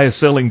has the highest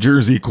selling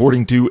jersey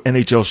according to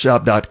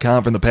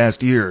NHLShop.com from the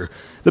past year.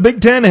 The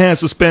Big Ten has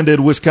suspended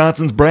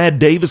Wisconsin's Brad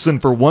Davison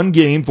for 1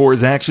 game for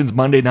his actions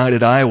Monday night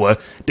at Iowa.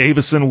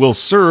 Davison will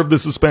serve the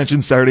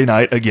suspension Saturday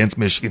night against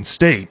Michigan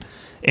State.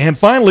 And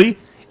finally,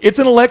 it's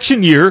an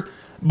election year,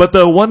 but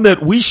the one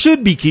that we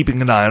should be keeping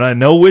an eye on, I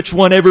know which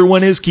one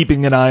everyone is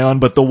keeping an eye on,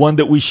 but the one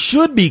that we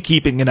should be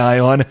keeping an eye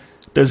on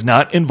does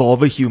not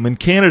involve a human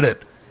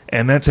candidate.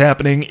 And that's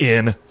happening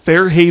in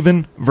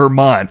Fairhaven,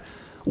 Vermont,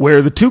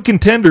 where the two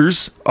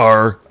contenders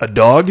are a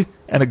dog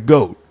and a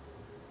goat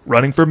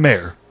running for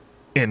mayor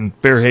in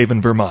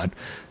Fairhaven, Vermont.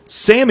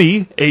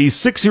 Sammy, a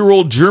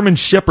 6-year-old German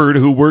Shepherd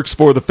who works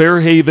for the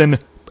Fairhaven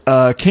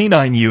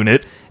Canine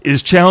Unit,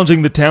 is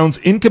challenging the town's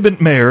incumbent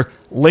mayor,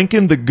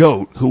 Lincoln the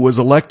Goat, who was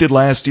elected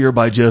last year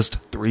by just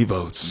 3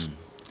 votes.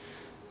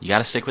 You got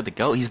to stick with the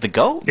goat. He's the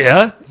goat.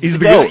 Yeah, he's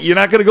the goat. You're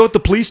not going to go with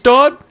the police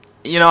dog?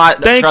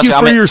 Thank you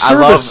for your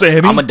service,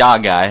 Sammy. I'm a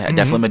dog guy. I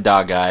definitely am a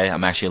dog guy.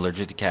 I'm actually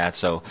allergic to cats,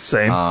 so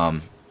same.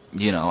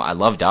 I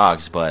love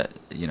dogs, but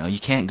you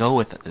can't go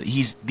with.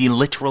 He's the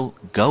literal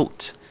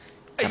goat.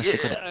 Gotta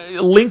stick with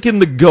it. Lincoln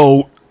the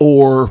Goat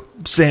or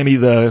Sammy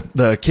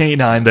the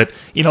canine that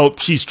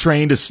she's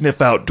trained to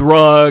sniff out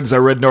drugs. I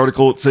read an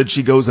article that said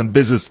she goes and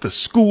visits the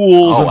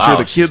schools. I'm sure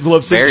the kids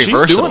love seeing she's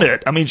versatile. doing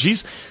it. I mean,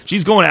 she's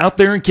going out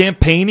there and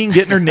campaigning,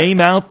 getting her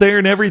name out there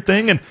and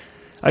everything. And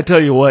I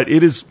tell you what,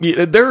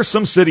 there are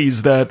some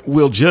cities that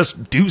will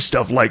just do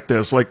stuff like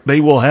this. Like they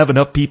will have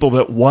enough people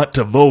that want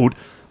to vote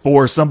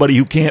for somebody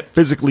who can't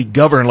physically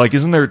govern. Like,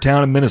 isn't there a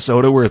town in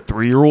Minnesota where a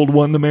 3-year-old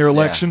won the mayor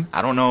election?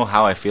 I don't know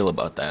how I feel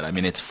about that. I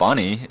mean, it's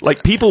funny.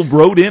 Like, people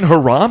wrote in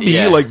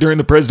Harambe, during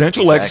the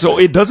presidential election. So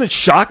it doesn't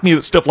shock me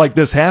that stuff like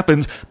this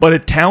happens, but a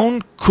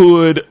town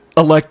could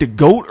elect a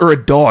goat or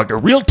a dog. A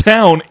real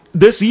town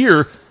this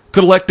year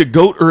could elect a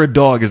goat or a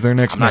dog as their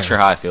next mayor. I'm not sure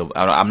how I feel.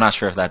 I'm not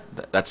sure if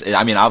that's.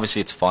 I mean,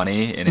 obviously it's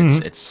funny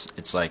and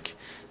it's like,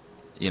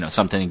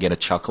 something to get a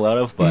chuckle out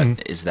of.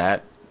 But is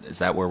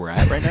that where we're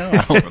at right now?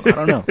 I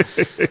don't know.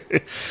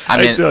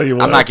 I mean, tell you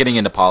what. I'm not getting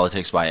into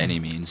politics by any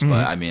means,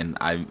 but I mean,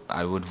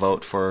 I would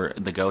vote for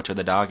the goat or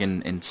the dog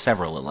in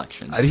several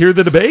elections. I'd hear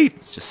the debate.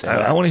 Let's just say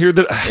that. I want to hear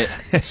that.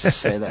 Let's just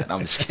say that.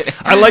 I'm just kidding.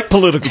 I like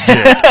political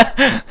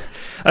shit.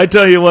 I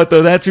tell you what,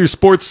 though, that's your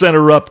Sports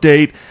Center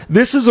update.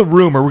 This is a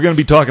rumor. We're going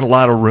to be talking a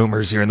lot of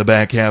rumors here in the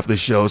back half of the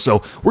show.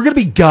 So we're going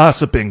to be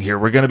gossiping here.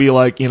 We're going to be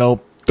like,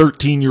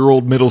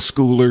 13-year-old middle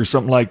schooler,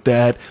 something like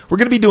that. We're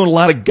going to be doing a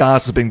lot of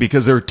gossiping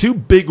because there are 2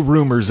 big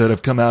rumors that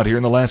have come out here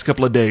in the last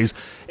couple of days.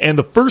 And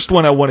the first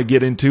one I want to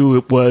get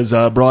into was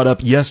brought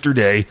up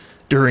yesterday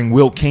during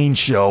Will Cain's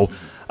show.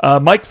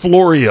 Mike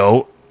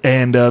Florio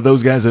and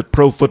those guys at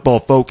Pro Football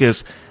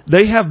Focus,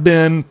 they have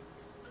been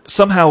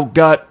somehow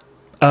got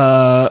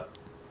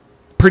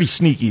pretty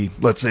sneaky,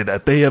 let's say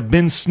that. They have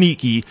been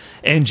sneaky.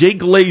 And Jay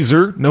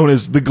Glazer, known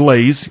as The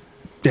Glaze,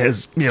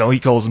 as he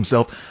calls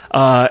himself,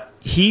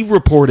 he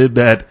reported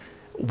that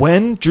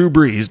when Drew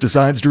Brees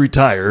decides to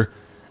retire,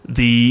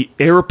 the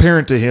heir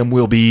apparent to him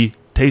will be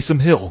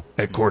Taysom Hill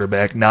at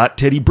quarterback, not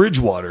Teddy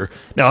Bridgewater.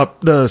 Now,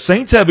 the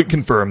Saints haven't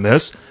confirmed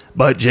this,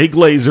 but Jay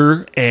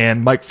Glazer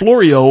and Mike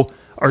Florio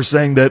are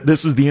saying that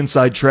this is the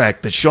inside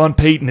track, that Sean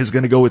Payton is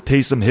going to go with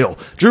Taysom Hill.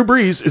 Drew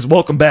Brees is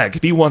welcome back.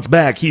 If he wants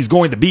back, he's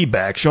going to be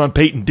back. Sean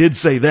Payton did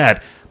say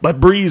that.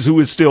 But Brees, who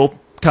is still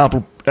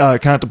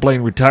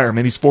contemplating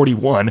retirement, he's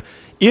 41.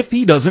 If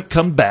he doesn't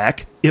come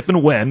back, if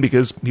and when,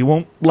 because he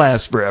won't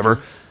last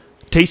forever,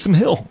 Taysom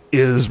Hill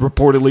is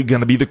reportedly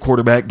going to be the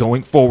quarterback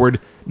going forward,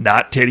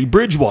 not Teddy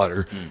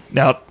Bridgewater.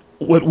 Now,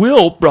 what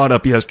Will brought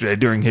up yesterday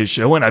during his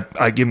show, and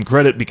I give him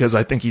credit because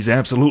I think he's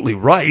absolutely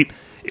right,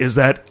 is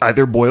that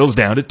either boils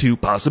down to 2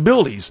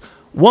 possibilities.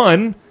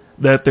 One,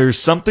 that there's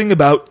something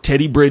about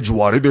Teddy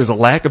Bridgewater. There's a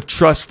lack of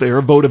trust there,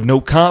 a vote of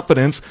no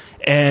confidence.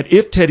 And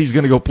if Teddy's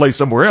going to go play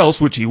somewhere else,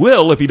 which he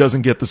will if he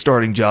doesn't get the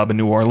starting job in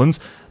New Orleans,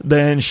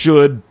 then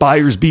should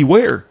buyers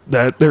beware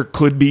that there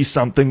could be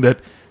something that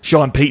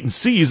Sean Payton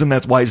sees, and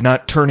that's why he's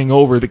not turning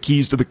over the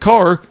keys to the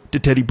car to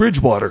Teddy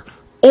Bridgewater.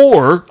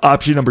 Or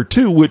option number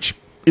 2, which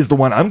is the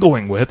one I'm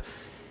going with,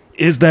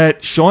 is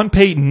that Sean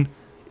Payton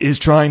is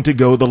trying to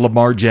go the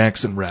Lamar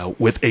Jackson route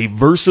with a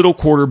versatile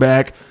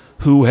quarterback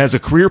who has a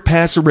career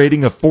passer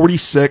rating of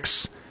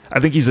 46, I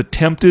think he's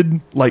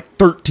attempted like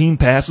 13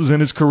 passes in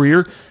his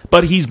career,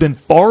 but he's been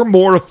far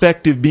more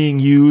effective being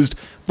used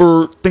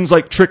for things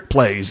like trick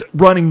plays,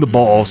 running the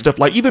ball, stuff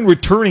like even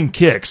returning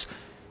kicks.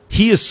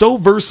 He is so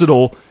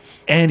versatile,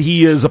 and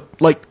he's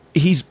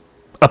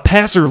a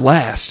passer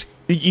last.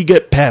 You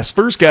get pass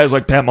first guys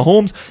like Pat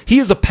Mahomes. He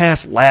is a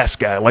pass last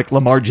guy like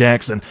Lamar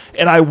Jackson.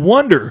 And I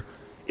wonder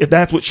if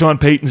that's what Sean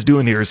Payton's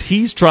doing here, is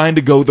he's trying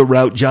to go the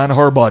route John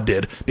Harbaugh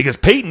did. Because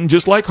Payton,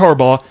 just like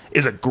Harbaugh,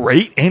 is a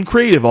great and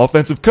creative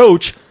offensive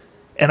coach.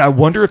 And I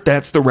wonder if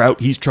that's the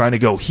route he's trying to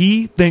go.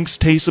 He thinks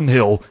Taysom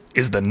Hill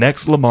is the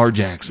next Lamar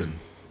Jackson.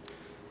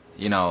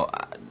 You know,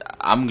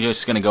 I'm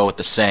just going to go with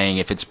the saying,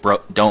 if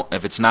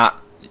it's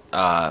not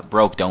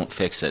broke, don't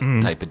fix it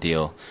type of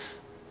deal.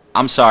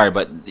 I'm sorry,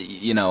 but,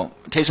 you know,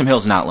 Taysom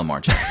Hill's not Lamar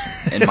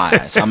Jackson in my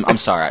eyes. I'm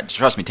sorry.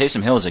 Trust me,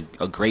 Taysom Hill is a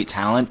great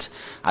talent.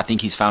 I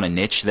think he's found a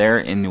niche there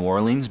in New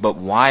Orleans, but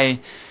why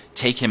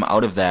take him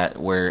out of that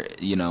where,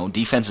 you know,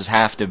 defenses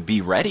have to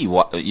be ready?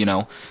 You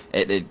know,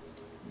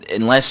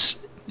 unless,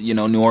 you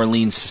know, New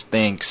Orleans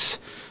thinks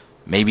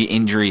maybe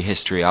injury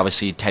history.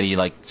 Obviously, Teddy,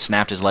 like,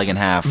 snapped his leg in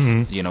half,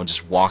 you know,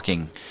 just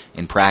walking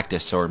in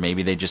practice, or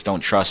maybe they just don't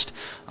trust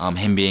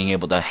him being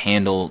able to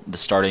handle the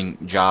starting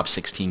job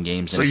 16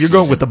 games. So you're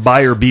going with the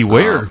buyer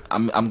beware.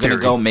 I'm going to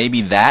go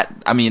maybe that.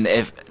 I mean,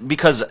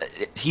 because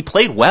he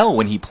played well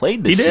when he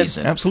played this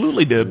season.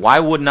 Absolutely did. Why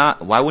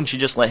wouldn't you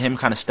just let him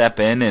kind of step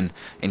in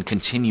and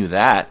continue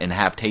that and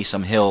have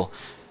Taysom Hill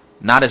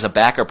not as a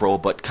backup role,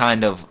 but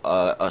kind of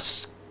a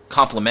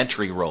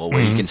complementary role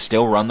where you can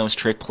still run those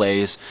trick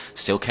plays,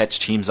 still catch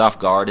teams off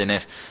guard, and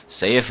if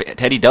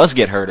Teddy does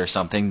get hurt or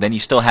something, then you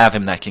still have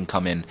him that can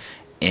come in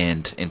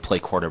and play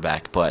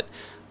quarterback. But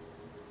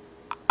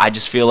I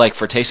just feel like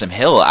for Taysom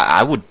Hill,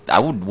 I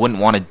wouldn't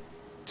want to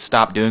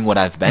stop doing what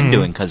I've been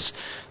doing, because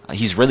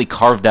he's really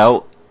carved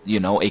out,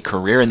 you know, a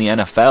career in the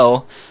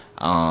NFL.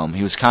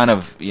 He was kind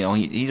of, you know,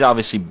 he's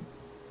obviously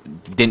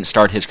didn't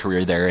start his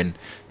career there in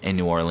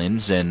New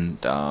Orleans, and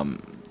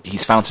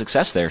he's found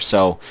success there.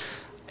 So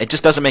it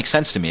just doesn't make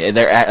sense to me.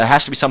 There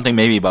has to be something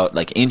maybe about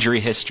like injury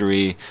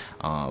history.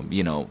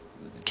 You know,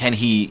 can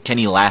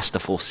he last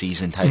the full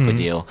season type of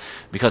deal?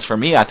 Because for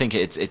me, I think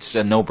it's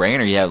a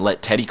no-brainer. Yeah,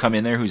 let Teddy come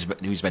in there, who's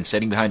been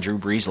sitting behind Drew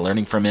Brees,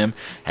 learning from him,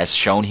 has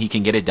shown he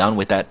can get it done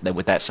with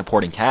that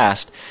supporting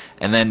cast,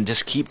 and then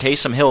just keep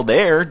Taysom Hill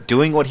there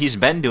doing what he's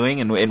been doing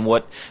and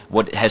what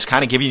has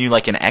kind of given you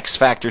like an X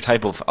Factor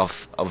type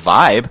of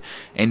vibe,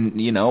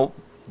 and you know,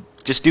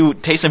 just do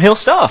Taysom Hill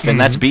stuff, and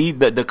that's be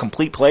the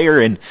complete player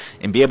and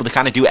be able to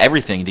kind of do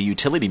everything, the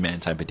utility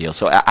man type of deal.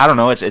 So I don't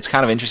know, it's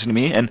kind of interesting to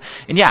me, and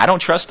yeah, I don't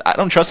trust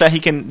that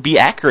he can be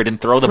accurate and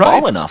throw the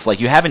ball enough.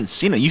 Like, you haven't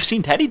seen it. You've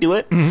seen Teddy do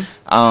it.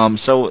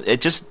 So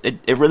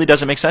it really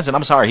doesn't make sense. And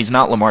I'm sorry, he's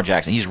not Lamar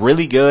Jackson. He's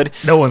really good.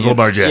 No one's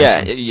Lamar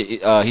Jackson.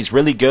 Yeah, he's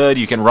really good.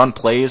 You can run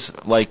plays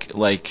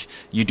like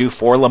you do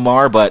for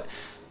Lamar, but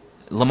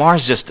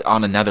Lamar's just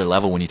on another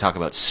level when you talk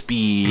about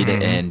speed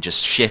and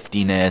just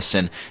shiftiness,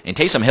 and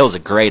Taysom Hill's a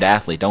great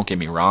athlete, don't get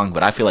me wrong,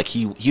 but I feel like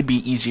he'd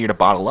be easier to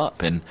bottle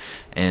up, and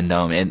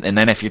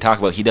then if you talk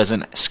about he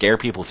doesn't scare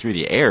people through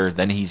the air,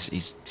 then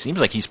he's seems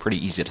like he's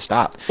pretty easy to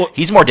stop. Well,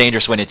 he's more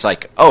dangerous when it's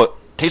like, oh,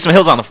 Taysom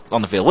Hill's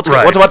on the field. What's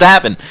about to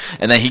happen?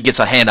 And then he gets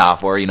a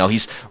handoff, or you know,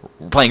 he's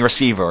playing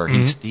receiver, or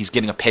he's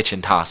getting a pitch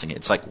and tossing it.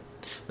 It's like,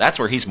 that's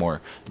where he's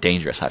more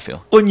dangerous, I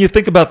feel. When you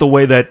think about the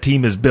way that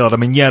team is built, I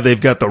mean, yeah, they've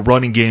got the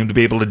running game to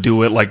be able to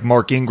do it, like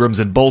Mark Ingram's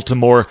in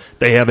Baltimore.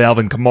 They have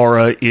Alvin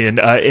Kamara and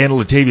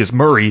Latavius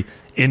Murray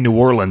in New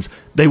Orleans.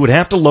 They would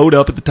have to load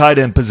up at the tight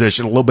end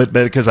position a little bit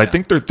better, because I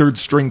think their third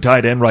string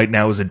tight end right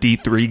now is a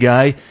D3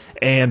 guy,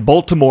 and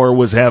Baltimore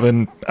was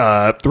having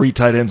 3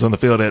 tight ends on the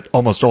field at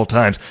almost all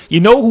times.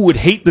 You know who would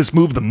hate this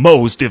move the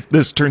most if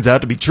this turns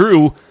out to be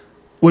true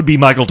would be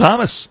Michael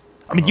Thomas.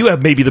 I mean, you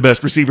have maybe the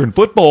best receiver in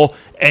football,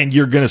 and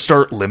you're going to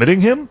start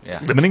limiting him,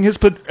 limiting his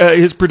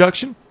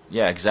production?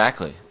 Yeah,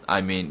 exactly. I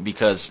mean,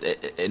 because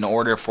in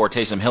order for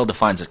Taysom Hill to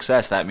find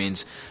success, that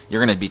means you're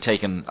going to be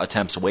taking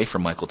attempts away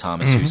from Michael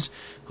Thomas,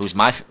 who's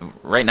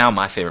right now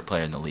my favorite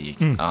player in the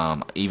league.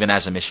 Even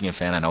as a Michigan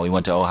fan, I know he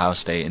went to Ohio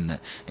State,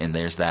 and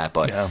there's that,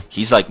 but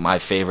he's like my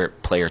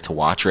favorite player to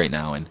watch right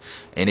now, and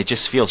it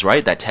just feels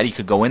right that Teddy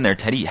could go in there.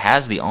 Teddy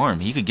has the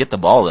arm; he could get the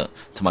ball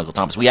to Michael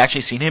Thomas. We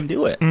actually seen him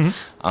do it,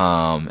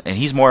 and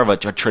he's more of a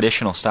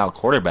traditional style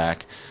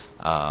quarterback.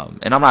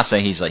 And I'm not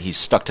saying he's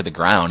stuck to the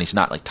ground. He's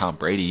not like Tom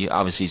Brady.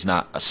 Obviously, he's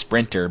not a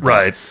sprinter,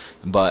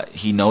 but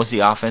he knows the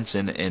offense,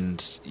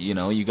 and you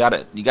know, you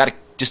gotta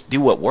just do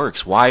what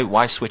works.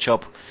 Why switch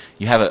up?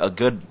 You have a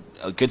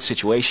good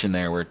situation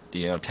there where,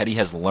 you know, Teddy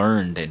has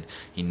learned, and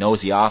he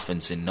knows the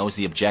offense and knows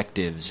the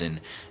objectives and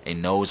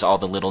knows all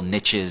the little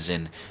niches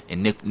and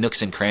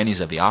nooks and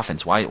crannies of the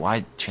offense.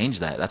 Why change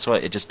that? That's why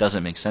it just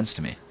doesn't make sense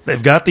to me.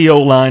 They've got the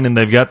O-line and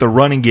they've got the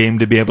running game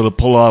to be able to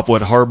pull off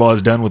what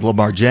Harbaugh's done with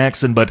Lamar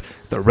Jackson, but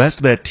the rest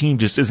of that team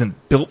just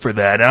isn't built for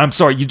that. And I'm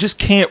sorry, you just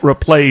can't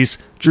replace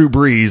Drew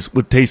Brees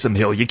with Taysom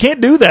Hill. You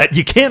can't do that.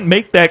 You can't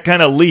make that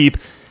kind of leap.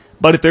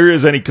 But if there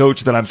is any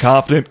coach that I'm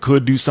confident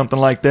could do something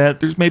like that,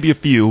 there's maybe a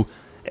few.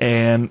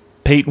 And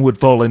Peyton would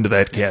fall into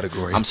that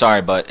category. I'm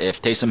sorry, but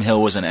if Taysom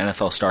Hill was an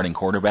NFL starting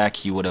quarterback,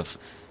 he would have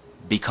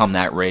become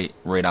that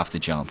right off the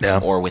jump,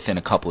 or within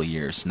a couple of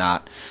years.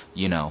 Not,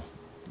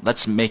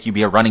 let's make you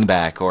be a running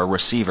back or a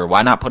receiver.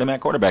 Why not put him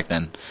at quarterback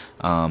then?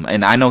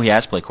 And I know he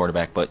has played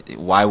quarterback, but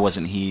why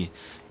wasn't he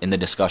in the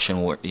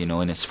discussion,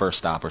 in his first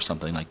stop or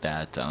something like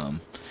that?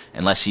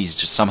 Unless he's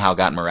just somehow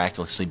gotten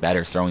miraculously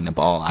better throwing the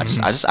ball. I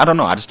don't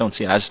know. I just don't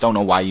see it. I just don't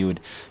know why you'd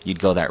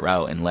go that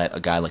route and let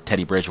a guy like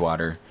Teddy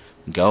Bridgewater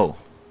go.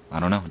 I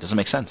don't know. It doesn't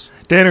make sense.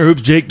 Tanner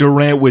Hoops, Jake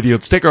Durant with you.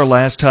 Let's take our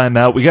last time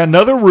out. We got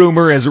another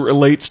rumor as it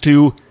relates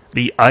to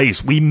the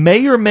Ice. We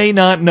may or may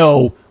not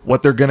know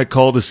what they're going to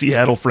call the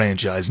Seattle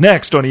franchise.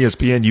 Next on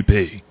ESPN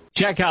UP.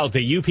 Check out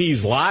the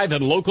UP's live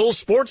and local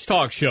sports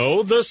talk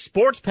show, The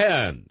Sports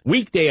Pen.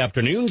 Weekday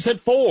afternoons at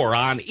 4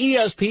 on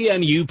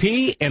ESPN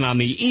UP and on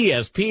the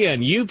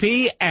ESPN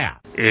UP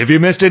app. If you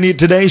missed any of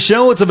today's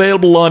show, it's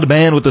available on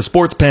demand with the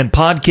Sports Pen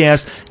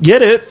podcast.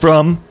 Get it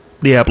from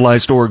the Apple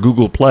iStore,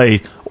 Google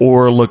Play,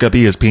 or look up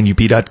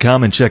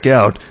ESPNUP.com and check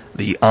out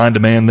the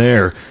on-demand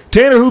there.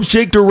 Tanner Hoops,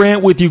 Jake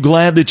Durant with you.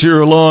 Glad that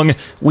you're along.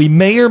 We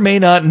may or may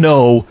not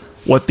know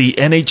what the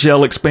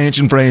NHL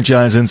expansion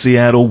franchise in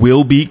Seattle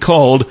will be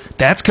called.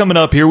 That's coming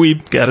up here.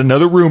 We've got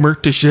another rumor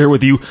to share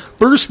with you.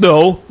 First,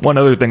 though, one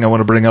other thing I want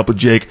to bring up with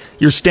Jake,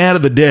 your stat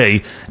of the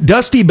day.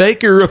 Dusty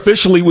Baker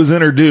officially was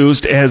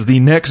introduced as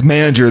the next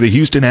manager of the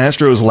Houston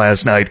Astros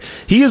last night.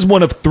 He is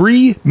one of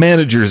 3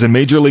 managers in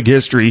Major League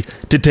history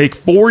to take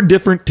 4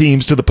 different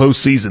teams to the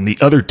postseason. The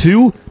other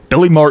 2,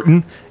 Billy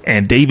Martin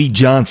and Davey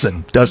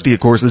Johnson. Dusty, of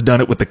course, has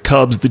done it with the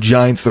Cubs, the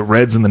Giants, the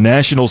Reds, and the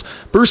Nationals.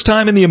 First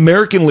time in the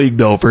American League,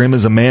 though, for him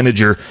as a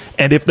manager.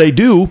 And if they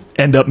do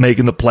end up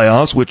making the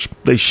playoffs, which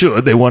they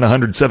should, they won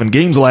 107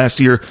 games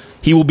last year,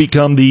 he will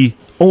become the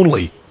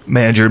only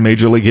manager in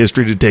Major League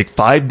history to take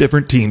 5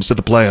 different teams to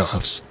the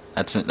playoffs.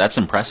 That's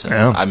impressive.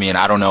 Yeah. I mean,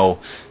 I don't know.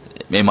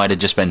 It might have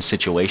just been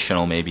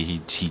situational. Maybe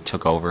he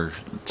took over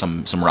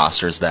some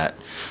rosters that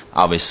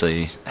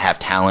obviously have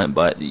talent,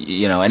 but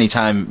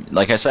anytime,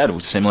 like I said, it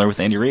was similar with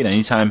Andy Reid.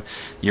 Anytime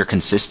you're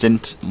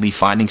consistently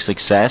finding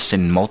success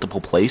in multiple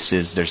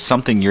places, there's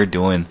something you're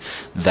doing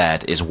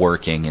that is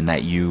working and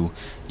that you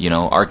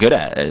are good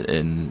at.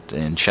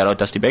 And shout out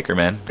Dusty Baker,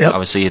 man. Yep.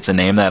 Obviously, it's a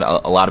name that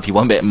a lot of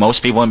people,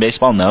 most people in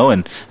baseball know,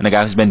 and a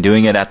guy who's been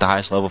doing it at the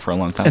highest level for a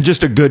long time. And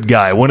just a good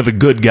guy, one of the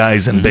good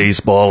guys in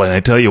baseball. And I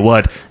tell you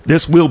what,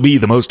 this will be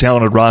the most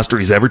talented roster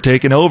he's ever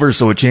taken over,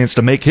 so a chance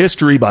to make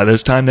history by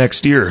this time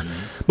next year.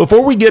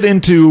 Before we get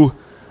into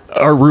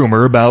our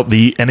rumor about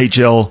the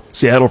NHL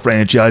Seattle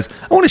franchise,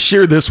 I want to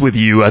share this with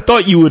you. I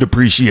thought you would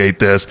appreciate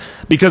this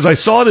because I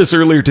saw this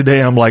earlier today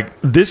and I'm like,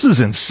 this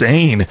is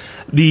insane.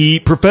 The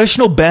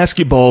Professional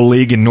Basketball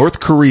League in North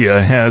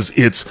Korea has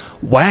its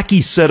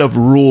wacky set of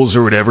rules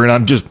or whatever,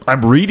 and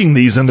I'm reading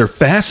these and they're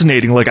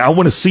fascinating. Like, I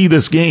want to see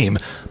this game.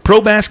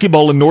 Pro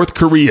basketball in North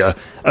Korea,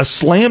 a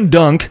slam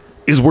dunk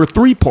is worth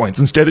 3 points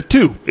instead of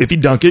 2. If you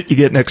dunk it, you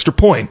get an extra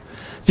point.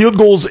 Field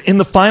goals in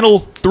the final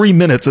 3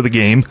 minutes of the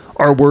game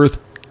are worth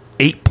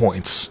 8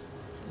 points.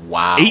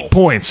 Wow. 8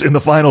 points in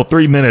the final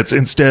 3 minutes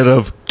instead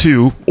of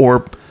 2,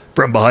 or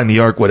from behind the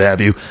arc, what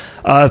have you.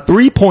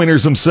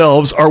 3-pointers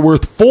themselves are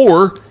worth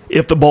 4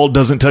 if the ball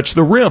doesn't touch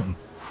the rim.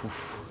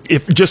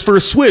 If just for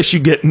a swish, you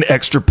get an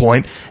extra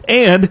point.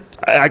 And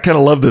I kind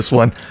of love this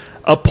one.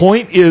 A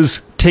point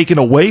is taken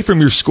away from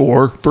your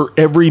score for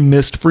every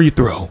missed free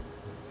throw.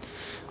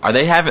 Do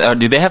they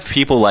have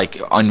people like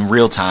on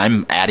real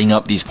time adding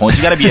up these points?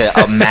 You got to be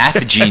a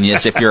math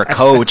genius if you're a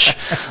coach.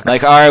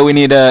 Like, all right, we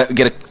need to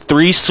get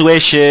 3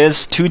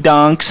 swishes, 2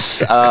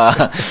 dunks.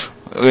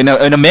 In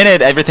a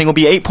minute, everything will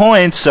be 8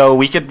 points, so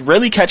we could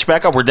really catch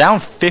back up. We're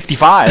down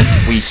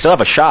 55. We still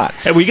have a shot.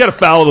 And we got to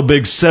foul the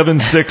big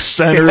 7'6"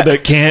 center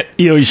that can't,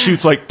 he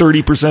shoots like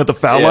 30% at the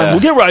foul line. We'll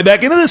get right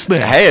back into this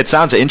thing. Hey, it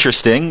sounds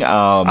interesting.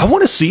 I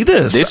want to see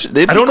this.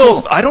 I don't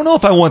know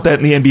if I want that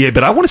in the NBA,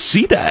 but I want to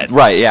see that.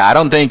 Right, yeah. I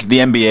don't think the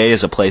NBA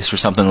is a place for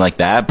something like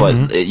that,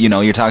 but,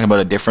 you're talking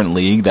about a different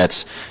league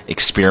that's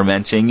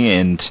experimenting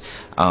and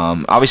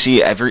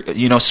obviously,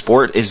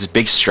 sport is a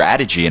big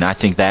strategy, and I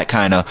think that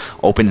kind of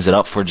opens it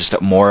up for just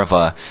more of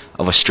a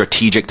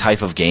strategic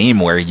type of game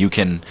where you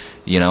can,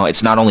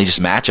 it's not only just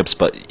matchups,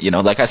 but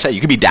like I said, you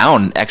could be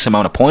down X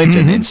amount of points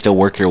and still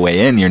work your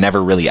way in. You're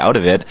never really out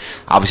of it.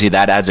 Obviously,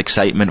 that adds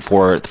excitement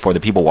for the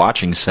people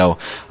watching. So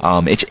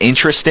it's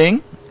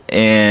interesting,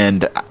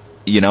 and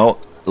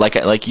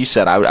like you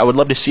said, I would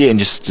love to see it and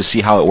just to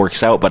see how it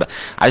works out. But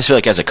I just feel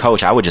like as a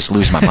coach, I would just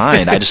lose my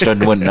mind. I just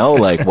wouldn't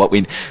know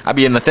I'd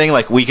be in the thing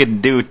like we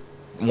could do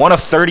one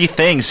of 30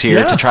 things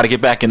here to try to get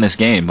back in this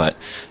game. But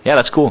yeah,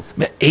 that's cool.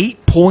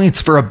 8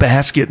 points for a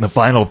basket in the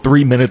final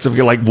 3 minutes of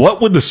what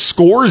would the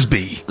scores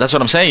be? That's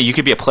what I'm saying. You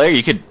could be a player.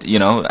 You could,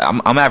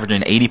 I'm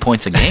averaging 80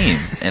 points a game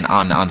and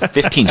on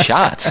 15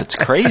 shots. It's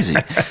crazy.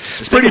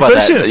 It's pretty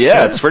efficient. That.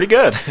 Yeah, it's pretty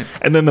good.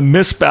 And then the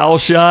missed foul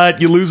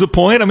shot, you lose a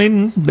point. I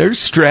mean, there's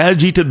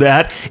strategy to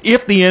that.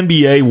 If the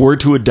NBA were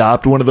to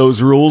adopt one of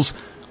those rules,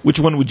 which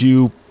one would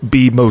you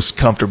be most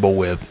comfortable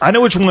with? I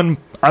know which one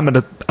I'm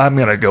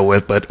gonna go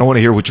with, but I want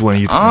to hear which one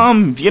you think.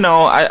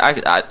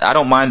 I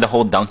don't mind the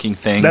whole dunking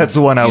thing. That's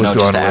the one I was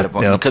going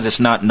with. Because it's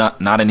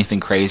not anything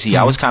crazy.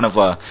 I was kind of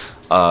a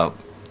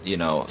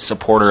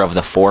supporter of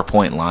the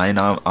 4-point line,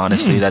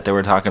 honestly, that they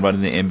were talking about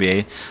in the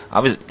NBA.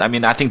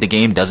 I think the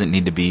game doesn't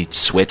need to be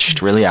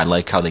switched, really. I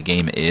like how the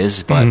game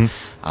is, but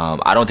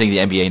I don't think the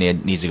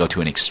NBA needs to go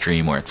to an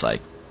extreme where it's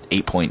like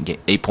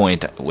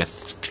 8-point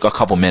with a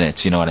couple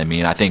minutes, you know what I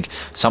mean? I think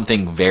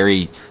something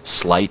very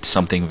slight,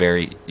 something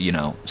very,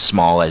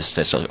 small as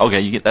to, so,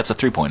 okay, that's a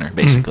 3-pointer,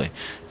 basically,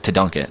 to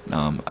dunk it.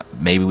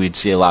 Maybe we'd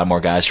see a lot more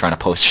guys trying to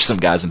poster some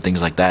guys and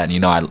things like that,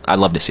 and, I'd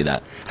love to see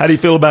that. How do you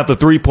feel about the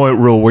 3-point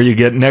rule where you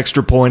get an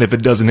extra point if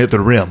it doesn't hit the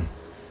rim?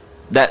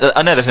 That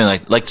another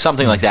thing, like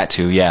something like that,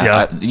 too,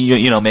 yeah.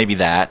 Maybe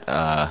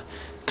that,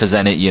 because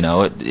then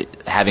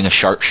having a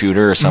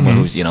sharpshooter or someone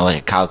who's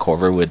like Kyle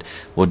Korver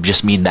would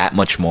just mean that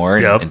much more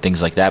and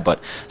things like that.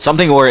 But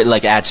something where it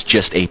like adds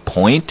just a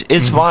point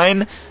is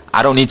fine.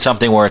 I don't need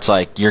something where it's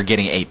like you're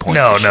getting 8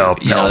 points.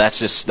 No.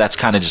 That's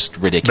kind of just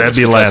ridiculous.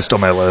 That'd be last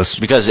on my list.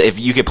 Because if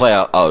you could play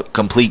a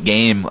complete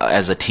game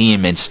as a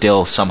team and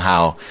still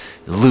somehow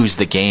lose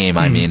the game,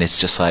 I mean, it's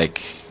just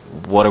like,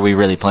 what are we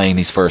really playing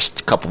these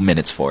first couple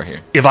minutes for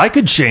here? If I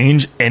could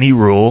change any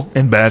rule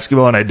in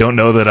basketball, and I don't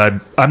know that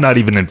I'm not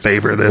even in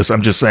favor of this,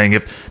 I'm just saying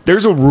if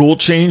there's a rule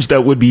change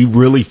that would be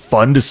really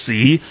fun to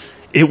see,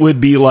 it would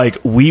be like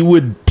we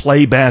would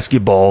play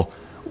basketball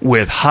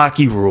with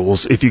hockey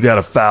rules if you got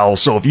a foul.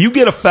 So if you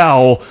get a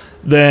foul,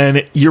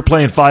 then you're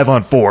playing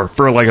 5-on-4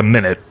 for like a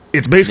minute.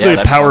 It's basically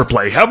a power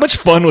play. How much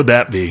fun would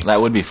that be? That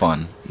would be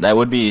fun. That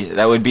would be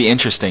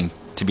interesting.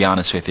 To be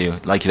honest with you,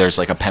 like there's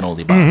like a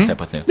penalty box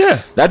type of thing.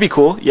 Yeah, that'd be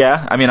cool.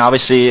 Yeah, I mean,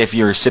 obviously, if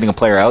you're sitting a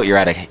player out, you're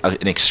at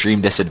an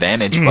extreme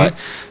disadvantage. But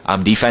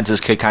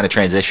defenses could kind of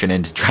transition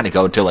into trying to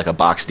go to like a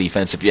box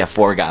defense if you have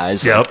 4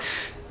 guys. Yep. Like,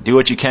 do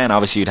what you can.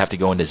 Obviously, you'd have to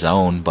go into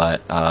zone,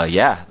 but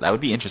that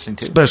would be interesting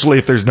too. Especially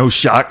if there's no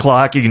shot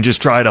clock, you can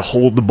just try to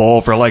hold the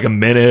ball for like a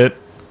minute.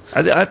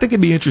 I think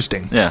it'd be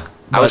interesting. Yeah.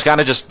 But I was kind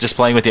of just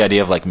playing with the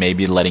idea of like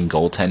maybe letting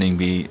goaltending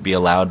be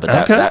allowed,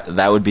 but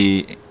that would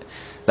be.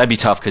 That'd be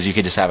tough because you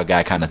could just have a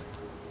guy kind of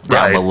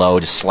down below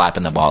just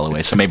slapping the ball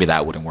away. So maybe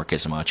that wouldn't work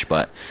as much,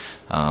 but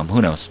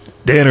who knows?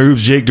 Dan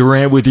Hoops, Jake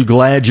Durant with you.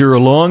 Glad you're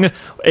along.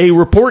 A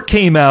report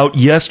came out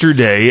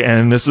yesterday,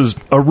 and this is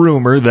a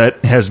rumor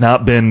that has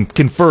not been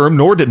confirmed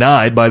nor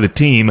denied by the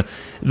team,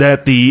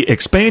 that the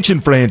expansion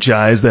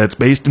franchise that's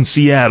based in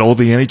Seattle,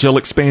 the NHL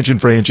expansion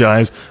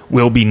franchise,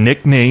 will be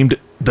nicknamed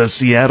the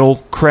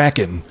Seattle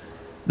Kraken.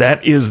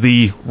 That is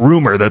the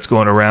rumor that's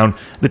going around.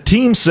 The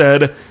team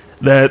said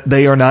that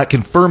they are not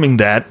confirming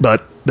that,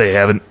 but they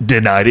haven't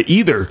denied it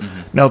either.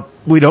 Now,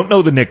 we don't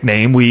know the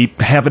nickname. We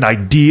have an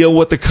idea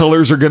what the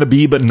colors are going to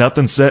be, but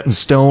nothing's set in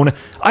stone.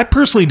 I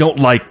personally don't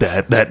like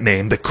that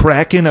name, the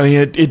Kraken. I mean,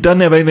 it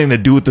doesn't have anything to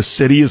do with the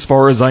city as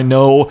far as I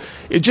know.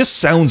 It just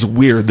sounds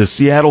weird, the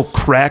Seattle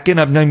Kraken.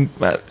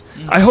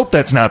 I hope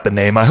that's not the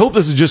name. I hope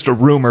this is just a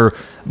rumor,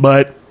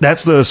 but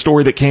that's the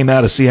story that came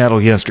out of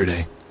Seattle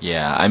yesterday.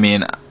 Yeah, I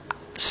mean,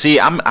 see,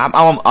 I'm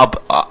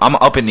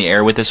up in the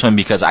air with this one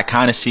because I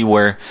kind of see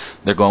where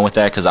they're going with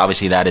that because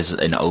obviously that is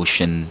an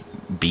ocean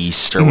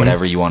beast or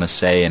whatever you want to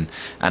say, and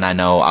I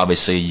know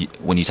obviously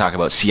when you talk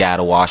about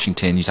Seattle,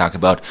 Washington, you talk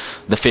about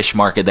the fish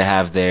market they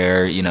have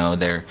there.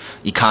 Their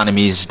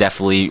economies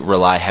definitely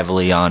rely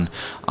heavily on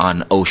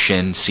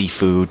ocean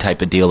seafood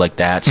type of deal like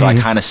that. So I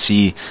kind of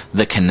see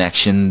the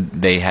connection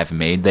they have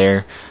made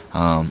there.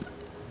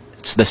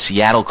 It's the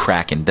Seattle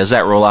Kraken. Does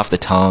that roll off the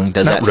tongue?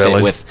 Does that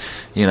fit with,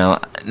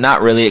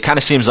 not really. It kind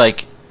of seems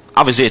like,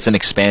 obviously it's an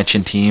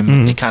expansion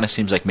team. It kind of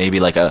seems like maybe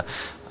like a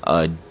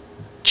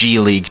G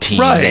League team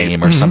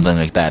name or something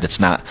like that. It's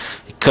not.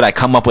 Could I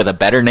come up with a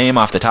better name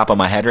off the top of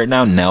my head right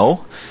now?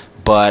 No.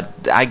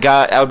 But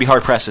I would be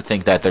hard pressed to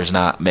think that there's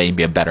not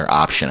maybe a better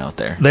option out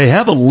there. They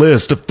have a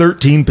list of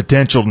 13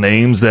 potential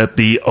names that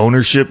the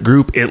ownership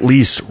group at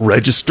least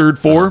registered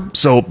for.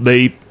 So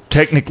they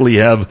technically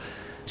have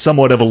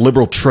somewhat of a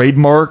liberal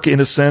trademark in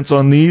a sense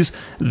on these.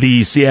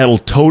 The Seattle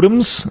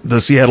Totems, the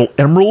Seattle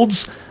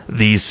Emeralds,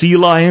 the Sea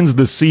Lions,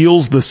 the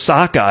Seals, the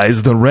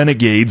Sockeyes, the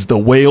Renegades, the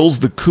Whales,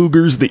 the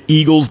Cougars, the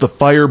Eagles, the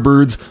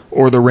Firebirds,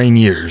 or the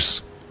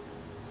Rainiers.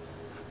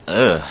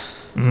 I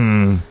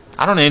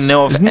don't even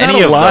know if There's any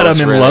not a of lot those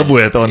I'm in really. love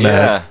with on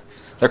that.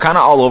 They're kind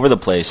of all over the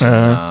place.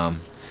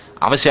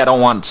 Obviously, I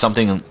don't want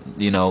something,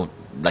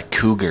 like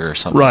Cougar or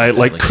something. Right,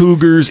 like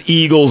Cougars,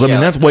 Eagles. I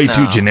mean, that's way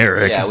too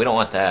generic. Yeah, we don't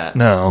want that.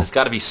 No. There's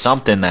got to be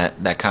something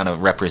that kind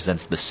of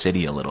represents the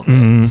city a little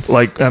bit.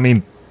 Like, I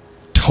mean,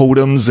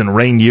 Totems and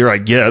Rainier, I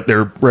get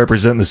they're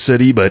representing the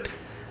city, but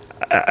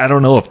I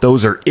don't know if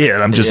those are it.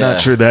 I'm just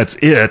not sure that's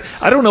it.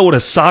 I don't know what a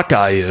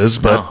sockeye is,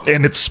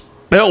 and it's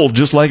spelled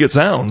just like it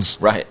sounds.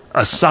 Right.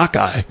 A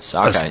sockeye.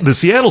 Sockeye. The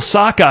Seattle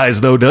Sockeyes,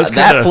 though, does kind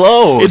that of...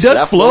 flows. It does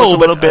that flow. Flows a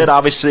little bit,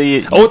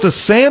 obviously. Oh, it's a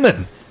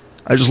salmon.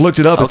 I just looked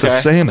it up. Okay. It's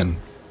a salmon.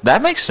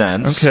 That makes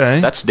sense. Okay.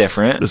 That's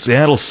different. The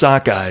Seattle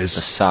Sockeyes.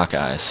 The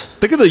Sockeyes.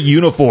 Think of the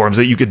uniforms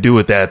that you could do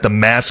with that. The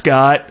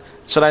mascot,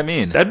 That's what I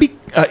mean. That'd be.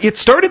 It's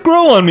starting to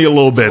grow on me a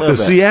little bit. The bit.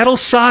 Seattle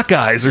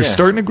Sockeyes are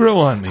starting to grow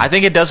on me. I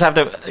think it does have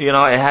to.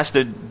 It has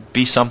to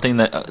be something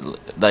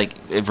that like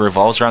it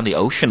revolves around the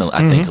ocean.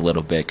 I think a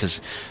little bit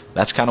because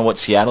that's kind of what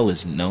Seattle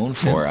is known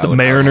for. The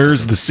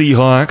Mariners, the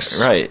Seahawks,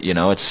 right?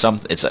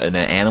 It's an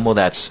animal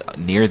that's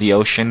near the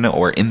ocean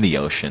or in the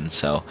ocean.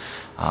 So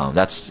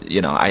that's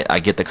I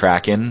get the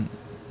Kraken.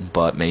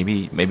 But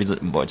maybe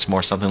it's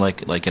more something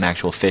like an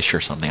actual fish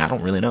or something. I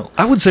don't really know.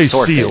 I would say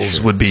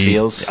seals would be.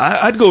 Seals?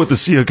 I'd go with the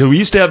seal because we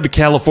used to have the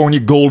California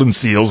golden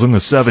seals in the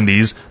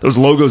 70s. Those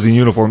logos and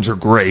uniforms are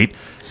great.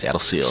 Seattle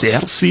Seals.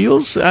 Seattle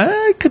Seals?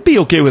 I could be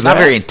okay with that. that.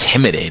 It's not very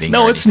intimidating.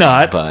 No, it's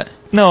not. But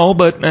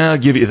I'll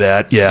give you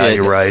that. Yeah,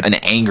 you're right. An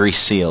angry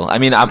seal. I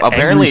mean,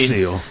 apparently, angry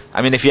seal.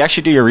 I mean, if you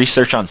actually do your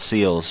research on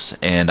seals,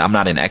 and I'm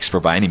not an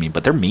expert by any means,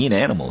 but they're mean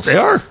animals. They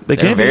are.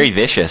 They're very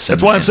vicious.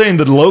 That's why I'm saying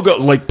the logo,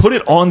 like, put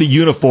it on the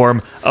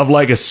uniform of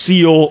like a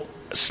seal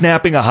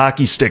snapping a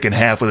hockey stick in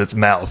half with its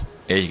mouth.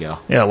 There you go.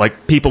 Yeah,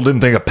 like people didn't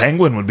think a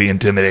penguin would be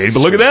intimidating, but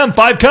look at them,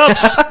 5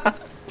 cups.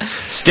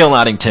 Still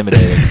not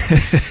intimidating.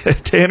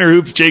 Tanner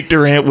Hoops, Jake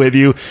Durant with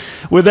you.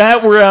 With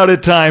that, we're out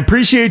of time.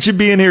 Appreciate you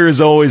being here as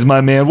always,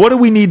 my man. What do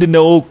we need to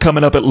know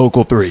coming up at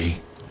Local 3?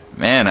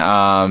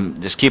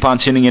 Man, just keep on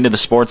tuning into the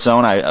Sports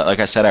Zone. Like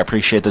I said, I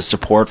appreciate the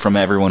support from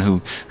everyone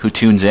who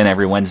tunes in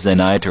every Wednesday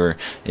night or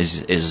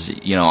is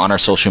on our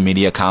social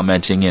media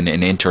commenting and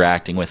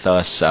interacting with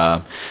us.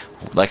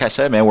 Like I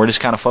said, man, we're just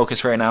kind of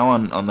focused right now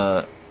on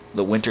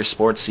the winter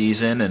sports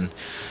season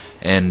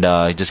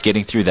and just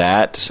getting through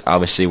that.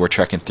 Obviously, we're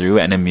trekking through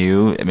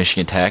NMU and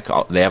Michigan Tech.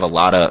 They have a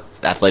lot of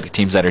athletic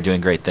teams that are doing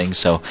great things.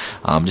 So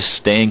just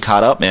staying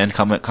caught up, man.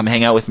 Come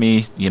hang out with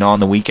me, on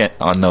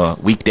the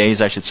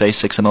weekdays, I should say,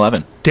 6 and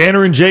 11.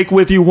 Tanner and Jake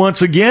with you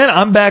once again.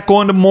 I'm back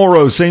on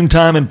tomorrow, same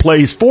time and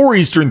place, 4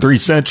 Eastern, 3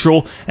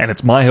 Central, and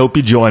it's my hope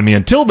you join me.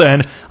 Until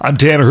then, I'm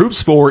Tanner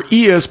Hoops for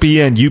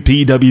ESPN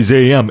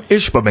UPWZAM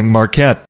Ishpeming Marquette.